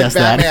kind of guess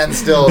that. Batman's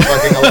still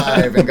fucking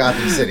alive in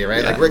Gotham City,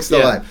 right? Like Rick's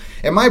still alive.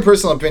 In my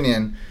personal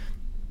opinion,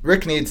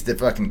 Rick needs to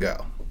fucking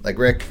go. Like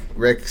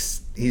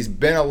Rick's he's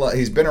been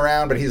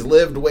around, but he's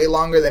lived way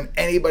longer than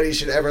anybody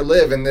should ever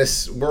live in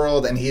this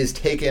world, and he has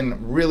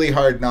taken really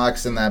hard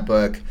knocks in that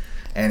book,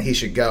 and he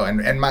should go.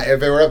 And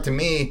if it were up to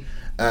me,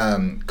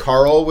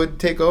 Carl would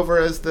take over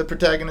as the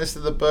protagonist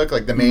of the book,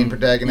 like the main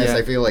protagonist.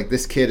 I feel like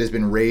this kid has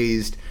been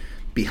raised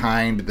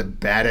behind the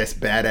baddest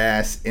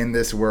badass in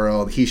this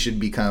world. He should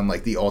become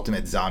like the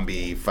ultimate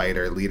zombie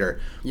fighter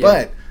leader.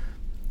 But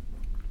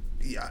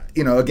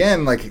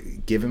again,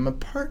 like, give him a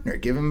partner,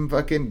 give him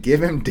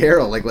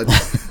Daryl. Like,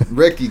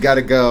 Rick, you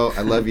gotta go.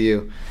 I love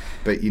you,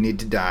 but you need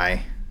to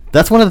die.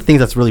 That's one of the things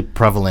that's really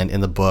prevalent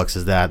in the books,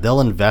 is that they'll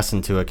invest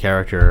into a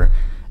character,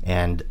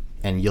 and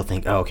you'll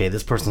think, oh, okay,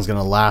 this person's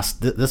gonna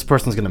last. This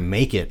person's gonna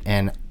make it,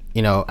 and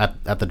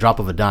at the drop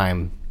of a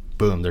dime,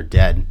 boom, they're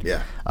dead.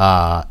 Yeah.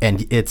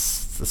 And it's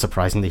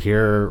surprising to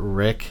hear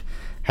Rick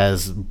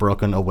has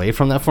broken away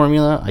from that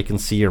formula. I can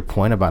see your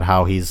point about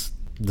how he's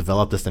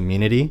developed this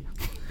immunity.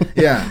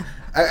 Yeah.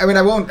 I mean,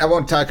 I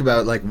won't talk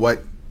about like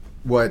what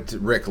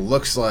Rick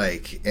looks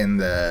like in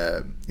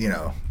the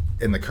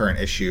in the current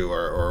issue,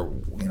 or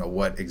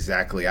what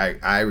exactly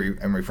I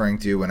am referring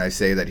to when I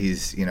say that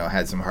he's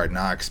had some hard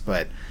knocks,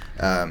 but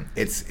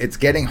it's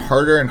getting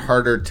harder and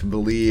harder to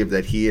believe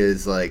that he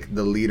is like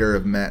the leader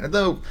of men.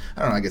 Though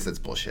I don't know, I guess that's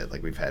bullshit.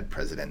 Like, we've had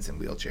presidents in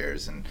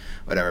wheelchairs and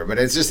whatever, but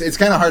it's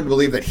kind of hard to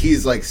believe that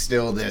he's like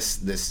still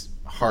this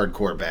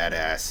hardcore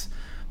badass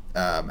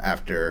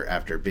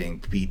after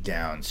being beat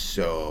down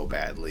so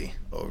badly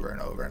over and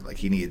over. Like,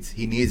 he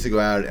needs to go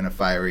out in a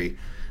fiery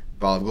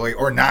ball of glory,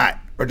 or not,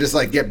 or just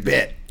like get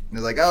bit. And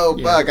it's like, oh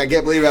fuck, I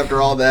can't believe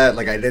after all that,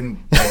 like I didn't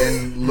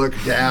look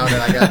down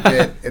and I got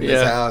bit in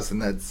this house,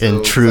 and that's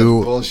in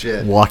true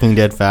bullshit Walking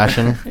Dead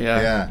fashion.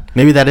 Yeah.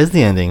 Maybe that is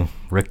the ending.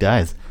 Rick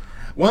dies.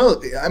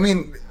 Well, I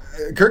mean,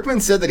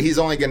 Kirkman said that he's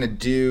only going to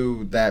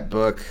do that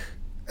book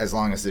as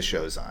long as the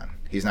show's on.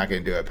 He's not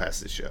going to do it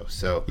past the show.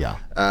 So,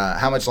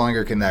 how much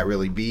longer can that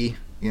really be?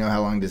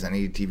 How long does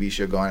any TV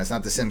show go on? It's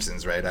not The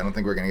Simpsons, right? I don't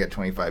think we're going to get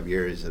 25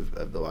 years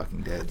of The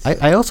Walking Dead. So.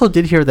 I also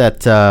did hear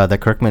that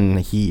Kirkman,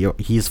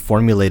 he's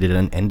formulated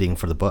an ending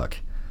for the book.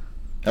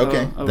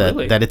 Okay.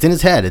 Really? That it's in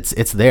his head.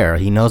 It's there.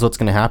 He knows what's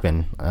going to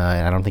happen.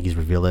 And I don't think he's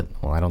revealed it.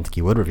 Well, I don't think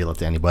he would reveal it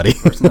to anybody.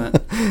 Of course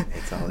not.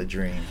 It's all a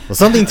dream. Well,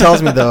 something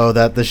tells me, though,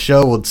 that the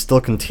show would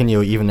still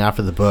continue even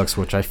after the books,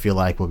 which I feel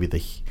like will be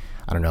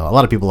I don't know. A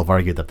lot of people have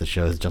argued that the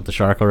show has jumped the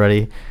shark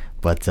already,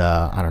 but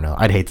I don't know.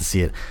 I'd hate to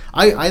see it.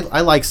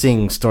 I like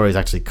seeing stories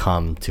actually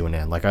come to an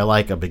end. Like, I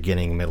like a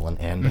beginning, middle, and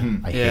end.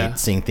 Mm-hmm. I hate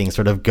seeing things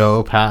sort of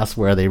go past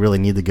where they really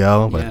need to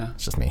go, but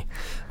it's just me.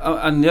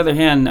 On the other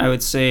hand, I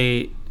would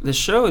say the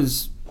show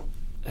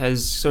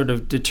has sort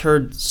of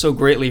deterred so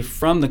greatly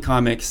from the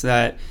comics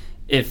that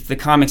if the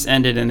comics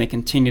ended and they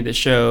continue the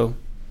show,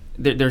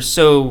 they're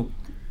so,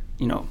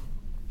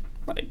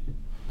 like,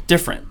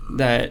 different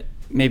that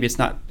maybe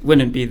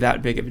wouldn't be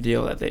that big of a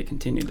deal that they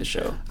continue the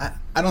show.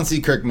 I don't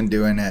see Kirkman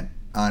doing it,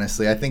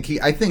 honestly. I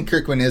think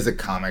Kirkman is a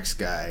comics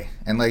guy,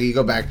 and like, you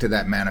go back to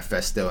that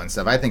manifesto and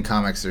stuff. I think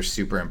comics are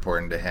super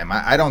important to him.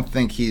 I don't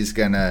think he's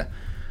gonna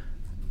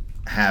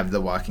have the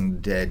Walking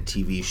Dead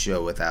TV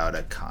show without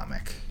a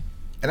comic,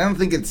 and I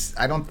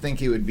don't think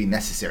it would be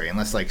necessary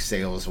unless like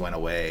sales went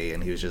away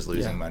and he was just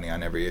losing money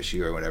on every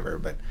issue or whatever.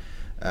 But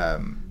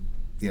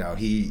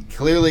he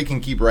clearly can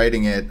keep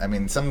writing it. I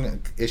mean,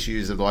 some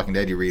issues of The Walking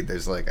Dead you read,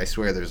 there's like, I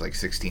swear there's like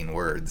 16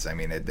 words. I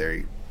mean,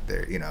 they're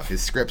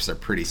his scripts are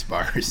pretty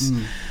sparse.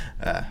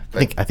 I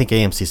think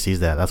AMC sees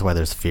that. That's why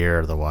there's fear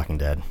of The Walking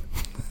Dead.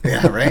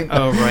 Yeah, right?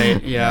 Oh,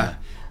 right, yeah.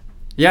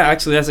 Yeah,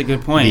 actually, that's a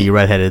good point. The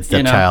redheaded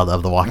stepchild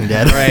of The Walking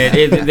Dead. Right.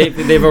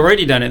 They've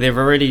already done it. They've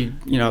already,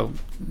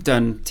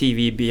 done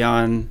TV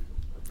beyond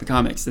the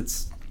comics.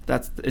 It's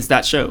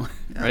that show,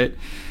 right?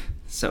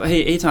 So,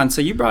 hey, Eitan,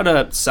 so you brought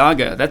up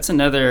Saga. That's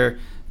another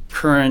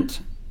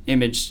current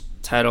Image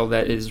title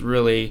that is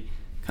really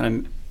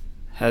kind of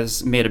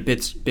has made a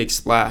big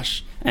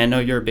splash. And I know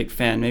you're a big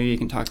fan. Maybe you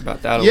can talk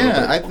about that a little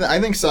bit. Yeah,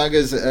 I think Saga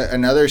is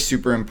another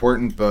super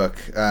important book,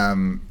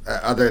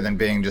 other than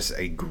being just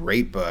a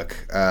great book.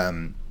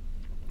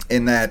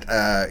 In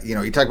that,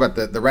 you talk about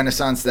the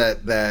renaissance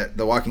that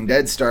The Walking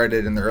Dead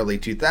started in the early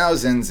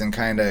 2000s and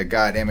kind of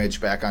got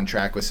Image back on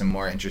track with some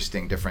more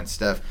interesting, different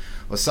stuff.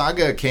 Well,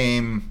 Saga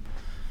came...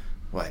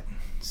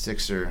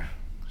 6 or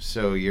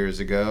so years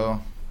ago,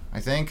 I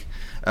think,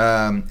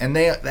 and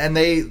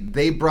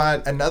they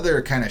brought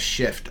another kind of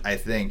shift, I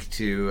think,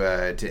 to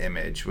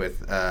Image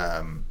with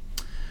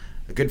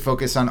a good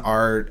focus on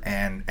art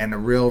and a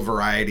real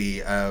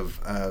variety of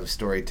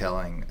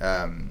storytelling.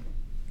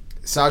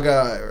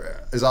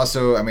 Saga is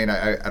also, I mean,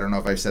 I don't know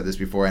if I've said this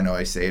before. I know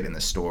I say it in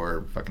the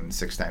store fucking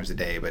 6 times a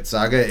day, but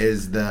Saga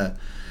is the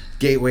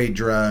gateway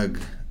drug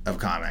of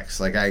comics.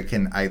 Like I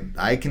can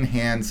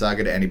hand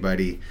Saga to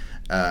anybody.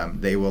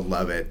 They will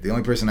love it. The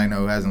only person I know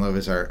who hasn't loved it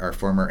is our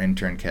former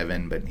intern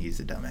Kevin, but he's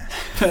a dumbass.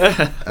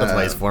 That's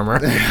why he's former.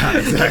 Yeah,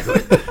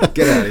 exactly.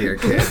 Get out of here,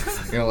 kid.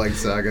 You don't like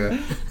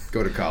Saga?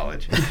 Go to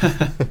college.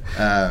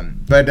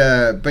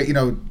 But you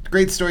know,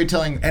 great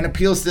storytelling and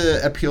appeals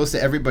to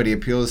everybody.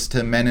 Appeals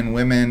to men and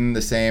women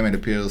the same. It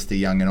appeals to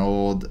young and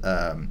old.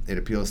 It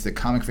appeals to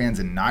comic fans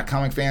and not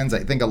comic fans.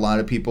 I think a lot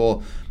of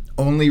people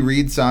only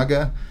read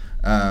Saga.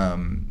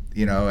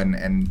 You know,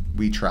 and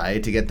we try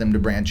to get them to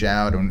branch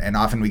out, and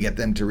often we get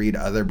them to read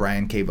other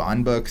Brian K.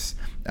 Vaughan books,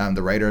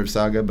 the writer of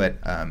Saga, but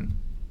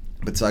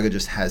Saga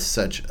just has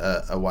such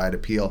a wide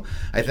appeal,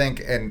 I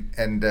think,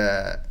 and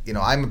you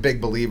know, I'm a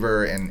big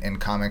believer in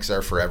comics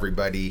are for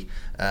everybody,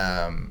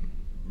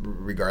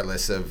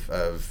 regardless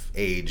of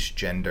age,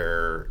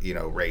 gender, you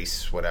know,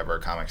 race, whatever.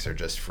 Comics are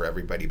just for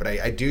everybody, but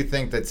I do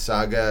think that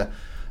Saga.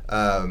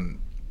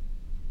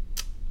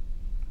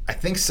 I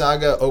think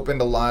Saga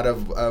opened a lot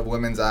of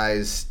women's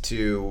eyes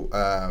to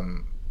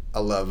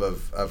a love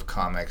of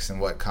comics and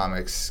what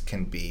comics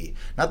can be.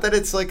 Not that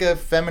it's like a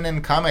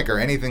feminine comic or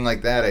anything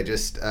like that. I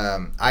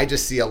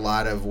just see a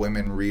lot of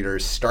women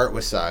readers start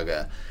with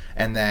Saga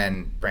and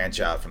then branch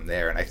out from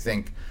there. And I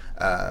think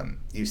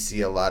you see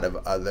a lot of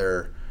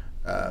other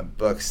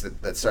books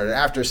that started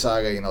after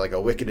Saga, you know, like A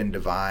Wicked and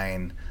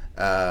Divine,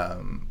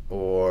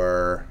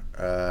 or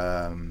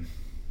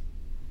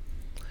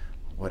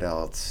what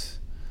else?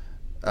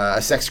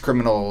 Sex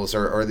Criminals,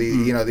 or the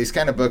you know, these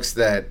kind of books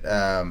that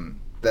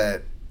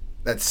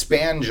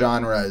span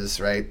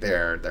genres, right?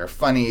 They're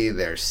funny,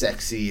 they're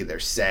sexy, they're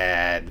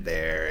sad,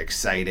 they're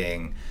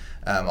exciting,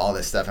 all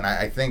this stuff. And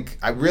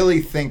I really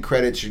think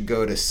credit should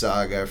go to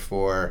Saga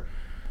for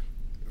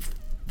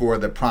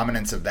the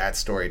prominence of that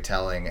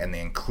storytelling and the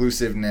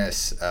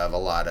inclusiveness of a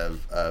lot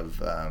of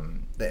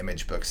the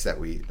Image books that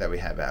we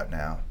have out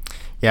now.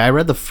 Yeah, I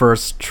read the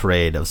first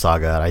trade of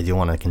Saga, and I do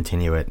want to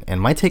continue it.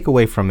 And my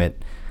takeaway from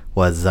it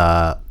was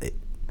the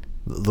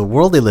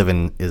world they live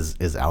in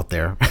is out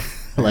there.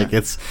 Like,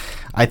 it's,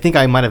 I think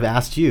I might have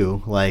asked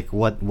you, like,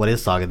 what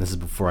is Saga? This is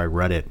before I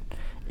read it,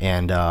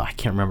 and I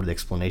can't remember the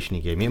explanation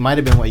you gave me. It might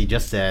have been what you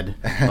just said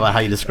about how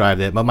you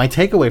described it, but my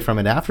takeaway from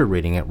it after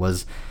reading it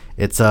was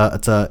it's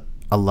a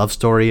love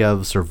story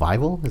of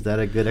survival. Is that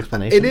a good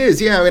explanation? It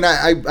is, yeah. I mean,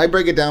 I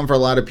break it down for a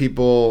lot of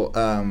people,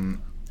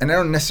 and I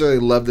don't necessarily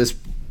love this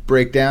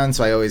breakdown,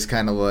 so I always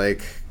kind of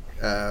like,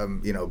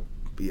 you know,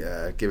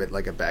 give it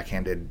like a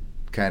backhanded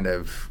kind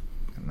of,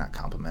 not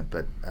compliment,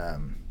 but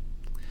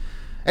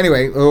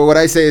anyway, what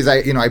I say is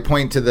I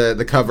point to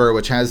the cover,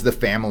 which has the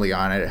family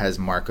on it. It has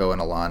Marco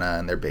and Alana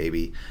and their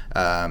baby,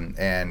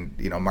 and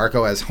you know,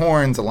 Marco has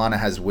horns, Alana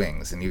has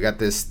wings, and you got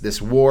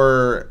this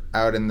war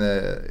out in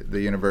the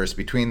universe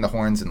between the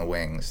horns and the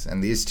wings,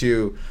 and these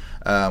two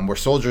were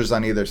soldiers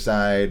on either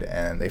side,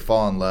 and they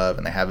fall in love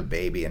and they have a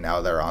baby, and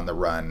now they're on the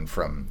run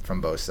from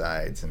both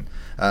sides. And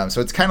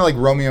so it's kind of like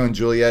Romeo and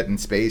Juliet in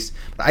space.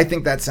 But I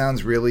think that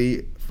sounds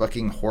really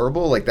fucking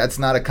horrible. Like, that's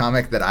not a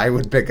comic that I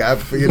would pick up,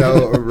 you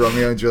know,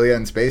 Romeo and Juliet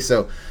in space.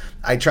 So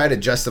I try to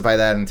justify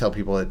that and tell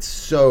people it's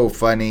so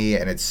funny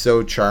and it's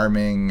so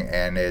charming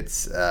and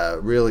it's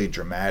really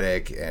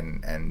dramatic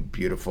and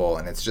beautiful,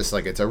 and it's just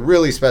like, it's a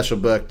really special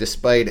book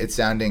despite it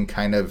sounding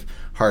kind of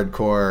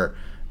hardcore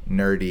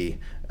nerdy.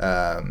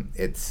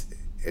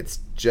 It's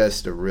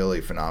just a really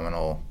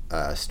phenomenal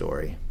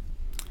story.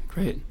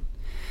 Great.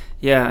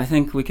 Yeah, I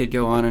think we could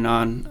go on and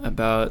on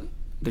about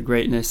the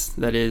greatness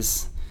that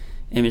is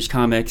Image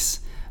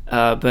Comics,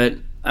 but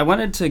I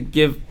wanted to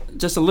give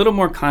just a little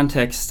more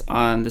context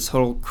on this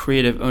whole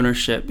creative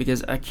ownership,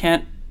 because I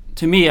can't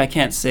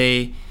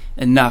say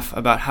enough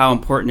about how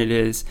important it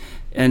is.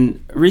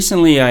 And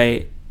recently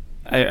I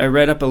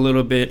read up a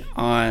little bit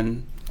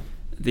on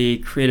the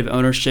creative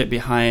ownership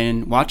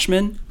behind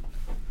Watchmen,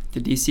 the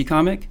DC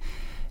comic,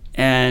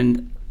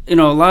 and you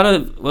know, a lot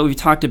of what we've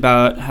talked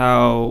about,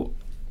 how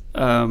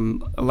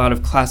a lot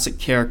of classic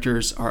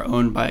characters are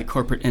owned by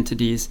corporate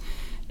entities,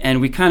 and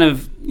we kind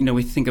of, you know,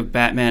 we think of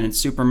Batman and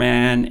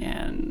Superman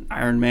and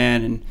Iron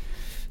Man and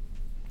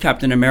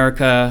Captain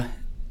America,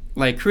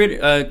 like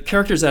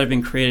characters that have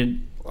been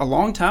created a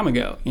long time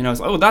ago. You know,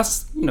 it's like, oh,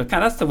 that's, you know,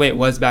 kind of, that's the way it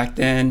was back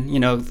then. You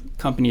know,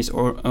 companies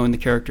own the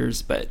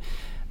characters, but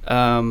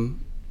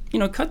you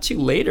know, cut to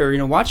later, you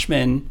know,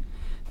 Watchmen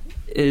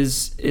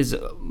is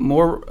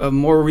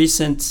more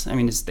recent. I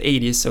mean, it's the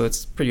 80s, so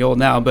it's pretty old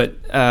now, but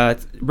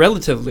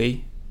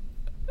relatively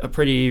a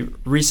pretty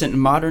recent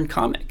modern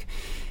comic.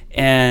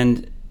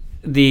 And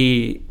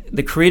the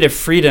creative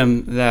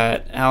freedom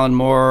that Alan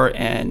Moore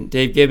and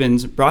Dave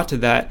Gibbons brought to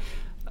that,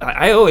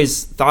 I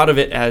always thought of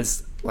it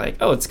as like,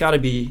 oh, it's got to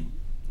be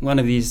one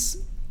of these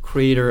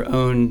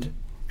creator-owned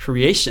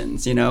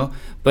creations, you know,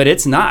 but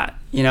it's not,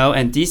 you know.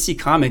 And DC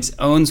Comics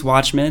owns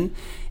Watchmen,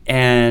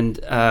 and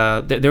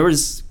there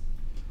was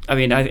I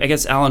mean, I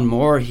guess Alan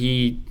Moore,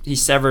 he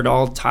severed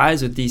all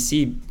ties with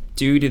DC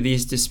due to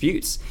these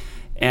disputes.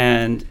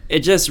 And it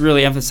just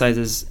really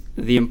emphasizes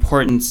the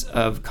importance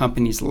of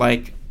companies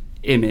like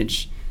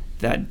Image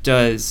that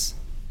does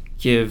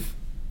give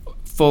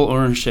full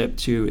ownership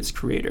to its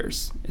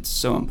creators. It's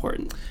so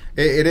important.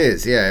 It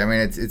is, yeah. I mean,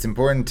 it's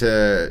important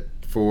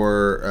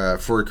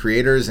for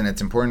creators, and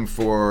it's important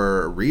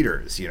for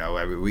readers. You know,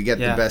 I mean, we get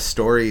the best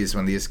stories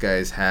when these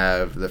guys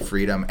have the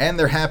freedom and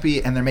they're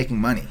happy and they're making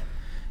money.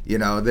 You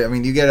know, I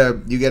mean, you get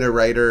a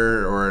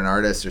writer or an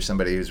artist or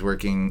somebody who's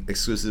working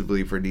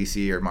exclusively for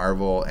DC or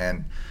Marvel,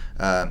 and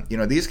you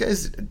know, these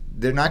guys,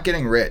 they're not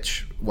getting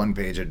rich one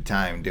page at a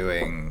time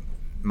doing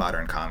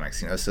modern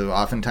comics. You know, so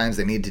oftentimes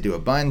they need to do a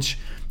bunch.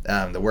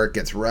 The work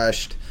gets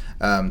rushed.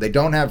 They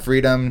don't have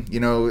freedom. You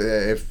know,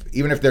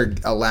 even if they're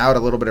allowed a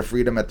little bit of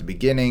freedom at the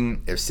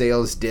beginning, if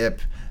sales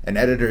dip, an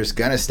editor's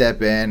gonna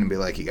step in and be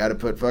like, you got to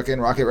put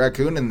fucking Rocket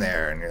Raccoon in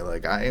there, and you're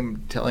like, I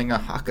am telling a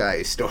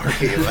Hawkeye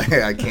story. Like,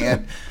 I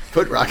can't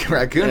put Rocket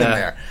Raccoon in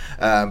there.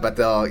 But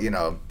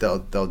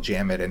they'll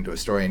jam it into a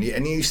story,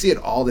 and you see it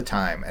all the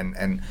time.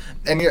 And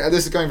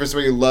this is coming from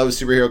somebody who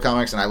loves superhero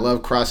comics, and I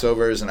love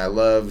crossovers, and I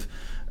love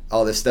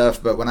all this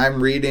stuff. But when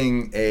I'm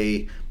reading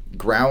a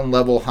ground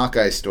level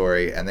Hawkeye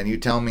story, and then you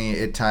tell me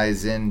it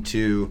ties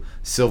into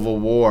Civil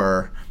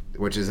War,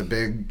 which is a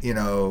big, you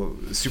know,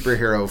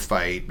 superhero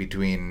fight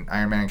between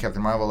Iron Man and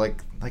Captain Marvel,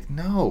 like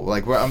no,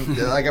 like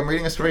I'm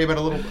reading a story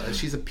about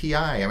she's a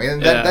PI. I mean,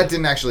 that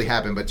didn't actually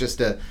happen, but just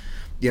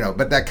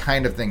but that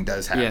kind of thing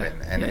does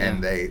happen,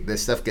 and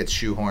this stuff gets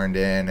shoehorned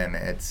in, and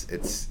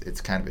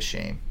it's kind of a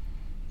shame.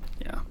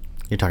 Yeah.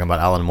 You're talking about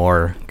Alan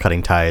Moore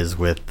cutting ties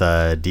with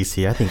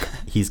DC. I think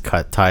he's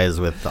cut ties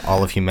with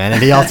all of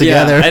humanity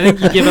altogether. Yeah, I think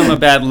you give him a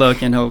bad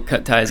look and he'll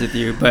cut ties with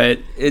you. But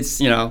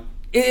it's, you know,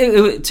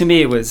 to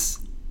me it was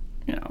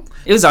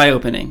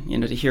eye-opening, you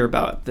know, to hear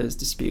about those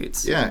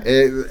disputes. Yeah,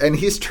 and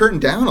he's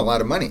turned down a lot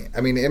of money.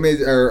 I mean,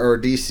 Image or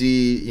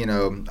DC, you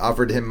know,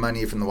 offered him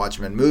money from the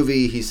Watchmen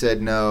movie. He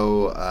said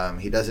no.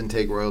 He doesn't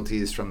take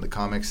royalties from the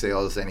comic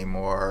sales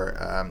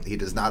anymore. He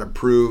does not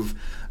approve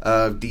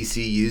of DC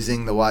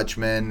using the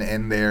Watchmen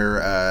in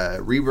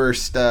their Rebirth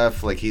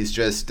stuff. Like, he's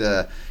just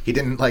he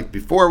didn't like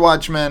before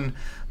Watchmen.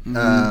 Or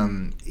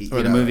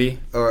the movie.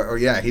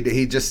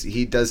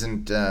 He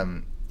doesn't.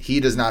 He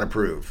does not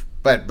approve.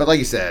 But like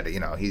you said, you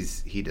know,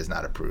 he does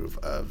not approve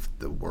of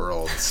the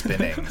world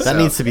spinning. That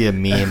needs to be a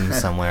meme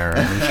somewhere.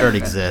 I'm sure it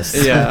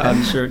exists. Yeah,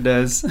 I'm sure it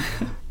does.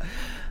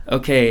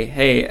 Okay,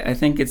 hey, I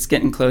think it's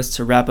getting close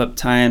to wrap-up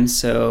time,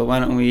 so why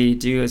don't we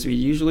do as we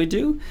usually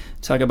do,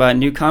 talk about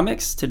new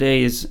comics.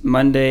 Today is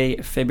Monday,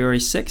 February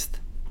 6th,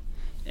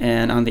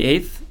 and on the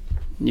 8th,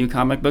 New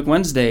Comic Book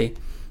Wednesday.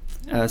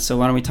 So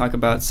why don't we talk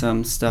about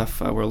some stuff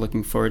we're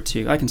looking forward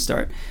to. I can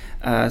start.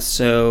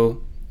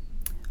 So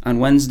on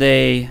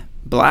Wednesday,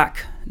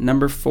 Black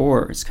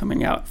 #4 is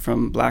coming out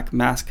from Black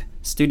Mask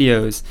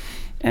Studios,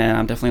 and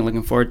I'm definitely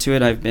looking forward to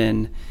it. I've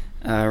been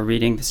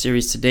reading the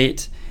series to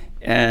date,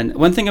 and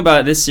one thing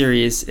about this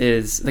series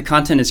is the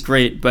content is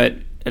great, but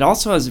it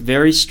also has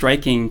very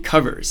striking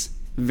covers,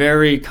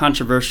 very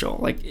controversial.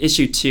 Like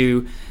issue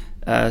 2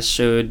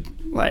 showed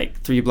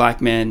like 3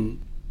 black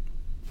men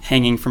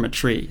hanging from a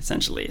tree,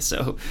 essentially.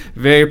 So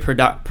very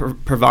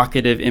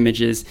provocative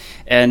images,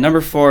 and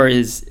 #4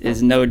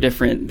 is no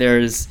different.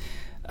 There's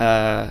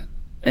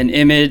an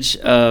image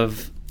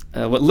of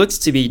what looks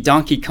to be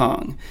Donkey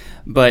Kong,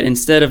 but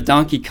instead of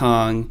Donkey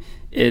Kong,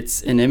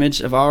 it's an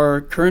image of our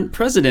current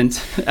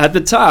president at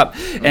the top.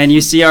 And you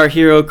see our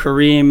hero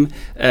Kareem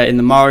in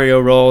the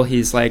Mario role.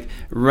 He's like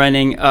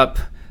running up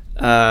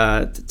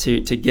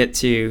to get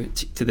to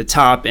the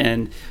top,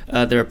 and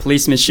there are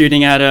policemen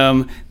shooting at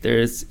him.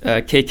 There's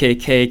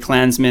KKK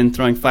Klansmen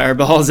throwing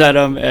fireballs at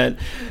him, and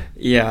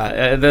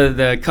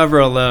the cover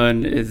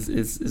alone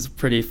is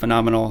pretty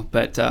phenomenal.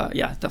 But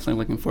definitely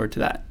looking forward to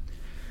that.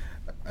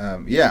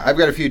 I've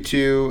got a few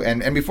too,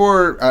 and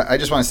before I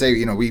just want to say,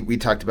 you know, we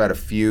talked about a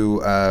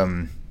few.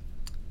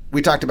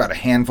 We talked about a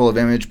handful of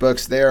Image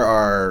books. There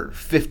are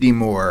 50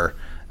 more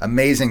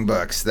amazing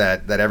books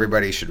that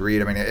everybody should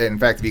read. I mean, in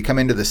fact, if you come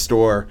into the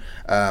store,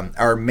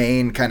 our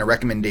main kind of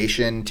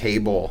recommendation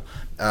table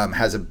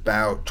has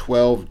about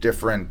 12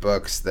 different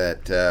books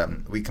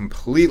that we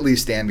completely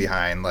stand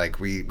behind. Like,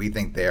 we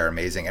think they are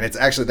amazing. And it's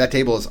actually, that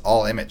table is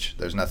all Image.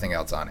 There's nothing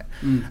else on it.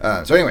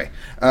 So anyway,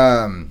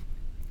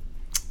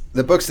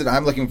 the books that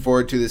I'm looking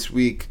forward to this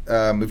week,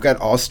 we've got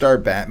All-Star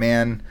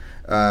Batman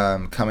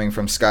coming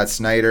from Scott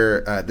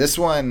Snyder. This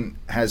one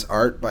has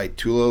art by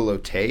Tula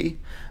Lotay,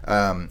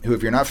 who,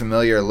 if you're not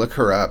familiar, look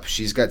her up.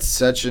 She's got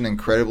such an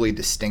incredibly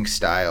distinct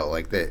style.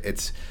 Like,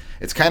 it's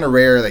kind of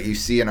rare that you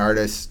see an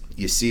artist,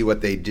 you see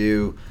what they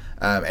do,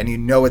 and you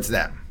know it's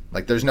them.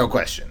 Like, there's no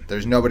question.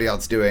 There's nobody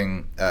else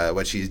doing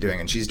what she's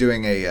doing. And she's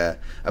doing a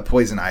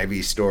Poison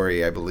Ivy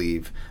story, I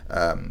believe,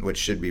 which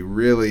should be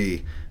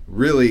really,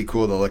 really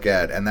cool to look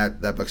at. And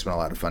that book's been a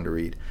lot of fun to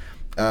read.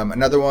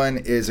 Another one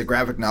is a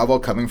graphic novel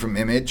coming from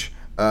Image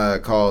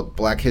called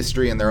Black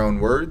History in Their Own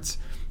Words.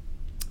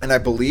 And I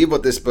believe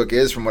what this book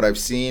is, from what I've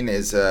seen,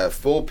 is a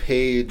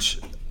full-page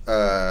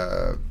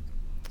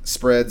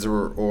spreads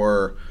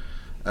or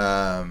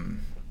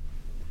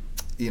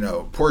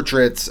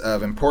portraits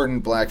of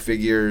important black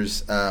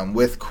figures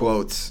with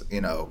quotes,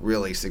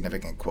 really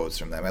significant quotes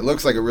from them. It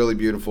looks like a really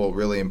beautiful,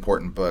 really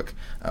important book,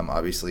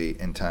 obviously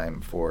in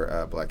time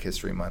for Black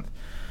History Month.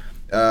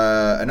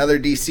 Another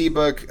DC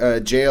book,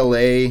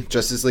 JLA,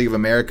 Justice League of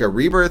America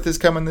Rebirth, is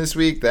coming this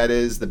week. That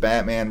is the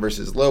Batman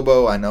versus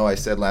Lobo. I know I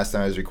said last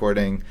time I was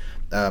recording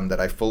that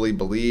I fully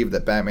believe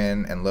that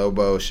Batman and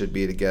Lobo should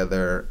be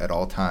together at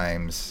all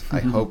times.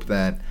 I hope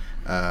that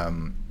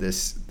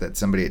that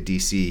somebody at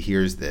DC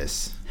hears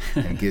this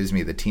and gives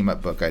me the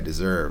team-up book I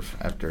deserve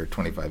after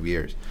 25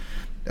 years.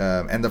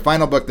 And the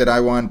final book that I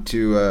want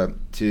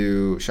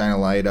to shine a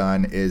light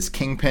on is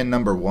Kingpin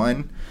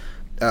 #1.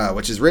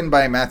 Which is written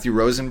by Matthew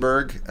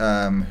Rosenberg,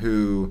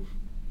 who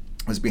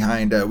was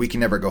behind We Can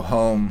Never Go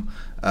Home,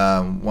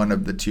 one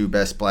of the two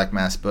best Black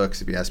Mass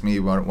books, if you ask me,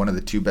 one of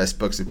the two best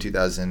books of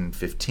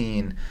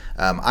 2015.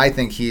 I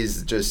think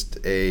he's just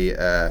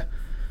a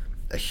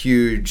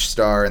huge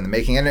star in the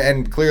making,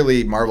 and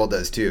clearly Marvel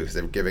does too, because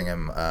they're giving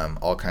him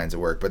all kinds of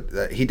work.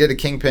 But he did a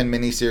Kingpin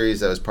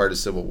miniseries that was part of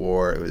Civil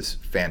War. It was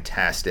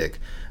fantastic,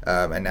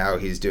 and now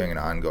he's doing an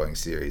ongoing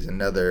series.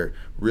 Another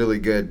really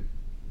good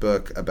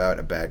book about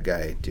a bad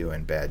guy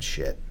doing bad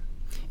shit.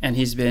 And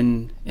he's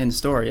been in the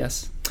store,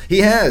 yes? He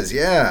has,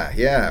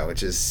 yeah,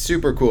 which is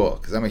super cool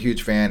because I'm a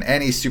huge fan,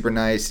 and he's super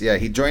nice. Yeah,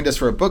 he joined us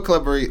for a book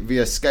club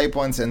via Skype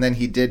once, and then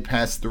he did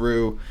pass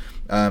through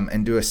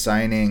and do a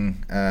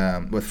signing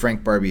with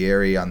Frank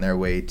Barbieri on their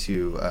way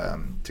to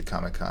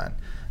Comic-Con.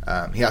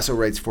 He also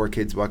writes 4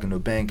 Kids Walk Into a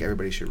Bank.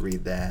 Everybody should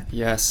read that.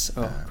 Yes.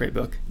 Great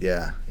book.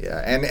 Yeah.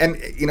 And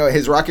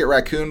his Rocket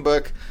Raccoon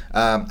book,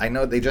 I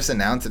know they just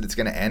announced that it's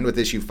going to end with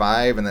issue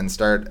 5 and then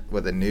start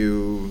with a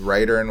new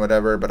writer and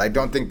whatever, but I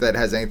don't think that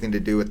has anything to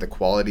do with the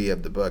quality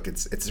of the book.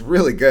 It's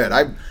really good.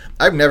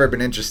 I've never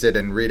been interested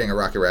in reading a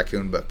Rocket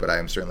Raccoon book, but I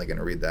am certainly going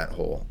to read that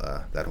whole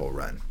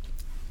run.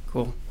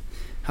 Cool.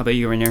 How about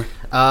you, Ranier?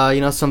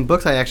 Some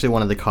books I actually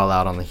wanted to call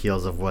out on the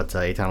heels of what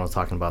Eitan was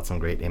talking about, some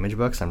great image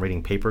books. I'm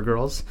reading Paper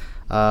Girls,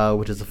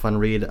 which is a fun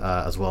read,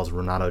 as well as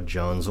Renato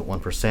Jones'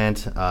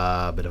 1%,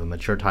 a bit of a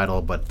mature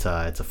title, but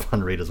it's a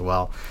fun read as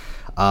well.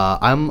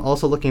 I'm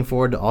also looking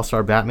forward to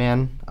All-Star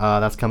Batman.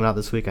 That's coming out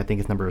this week. I think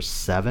it's number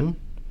 7.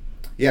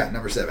 Yeah,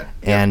 number 7.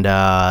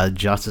 And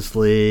Justice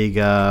League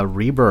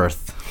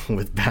Rebirth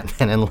with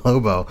Batman and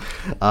Lobo.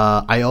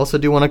 I also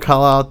do want to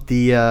call out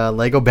the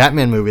Lego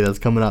Batman movie that's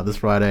coming out this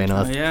Friday.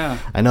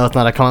 I know it's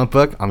not a comic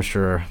book. I'm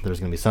sure there's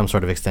going to be some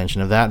sort of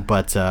extension of that,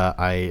 but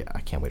I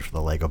can't wait for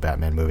the Lego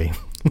Batman movie.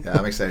 Yeah,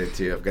 I'm excited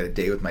too. I've got a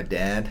date with my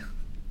dad,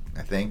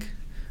 I think,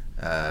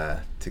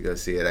 to go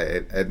see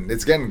it. And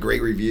it's getting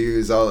great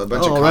reviews. A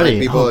bunch of comic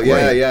people.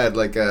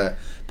 Like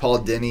Paul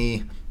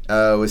Dini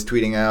was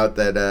tweeting out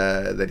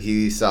that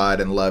he saw it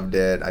and loved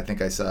it. I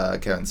think I saw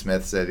Kevin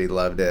Smith said he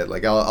loved it.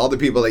 Like all the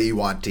people that you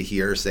want to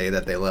hear say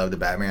that they love the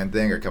Batman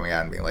thing are coming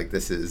out and being like,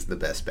 this is the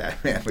best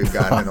Batman we've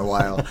gotten in a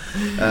while.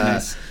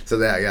 Nice. So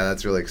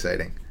that's really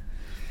exciting.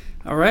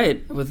 All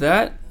right. With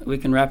that, we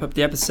can wrap up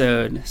the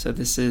episode. So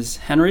this is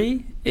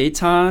Henry,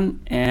 Eitan,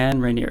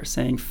 and Ranier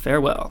saying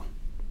farewell.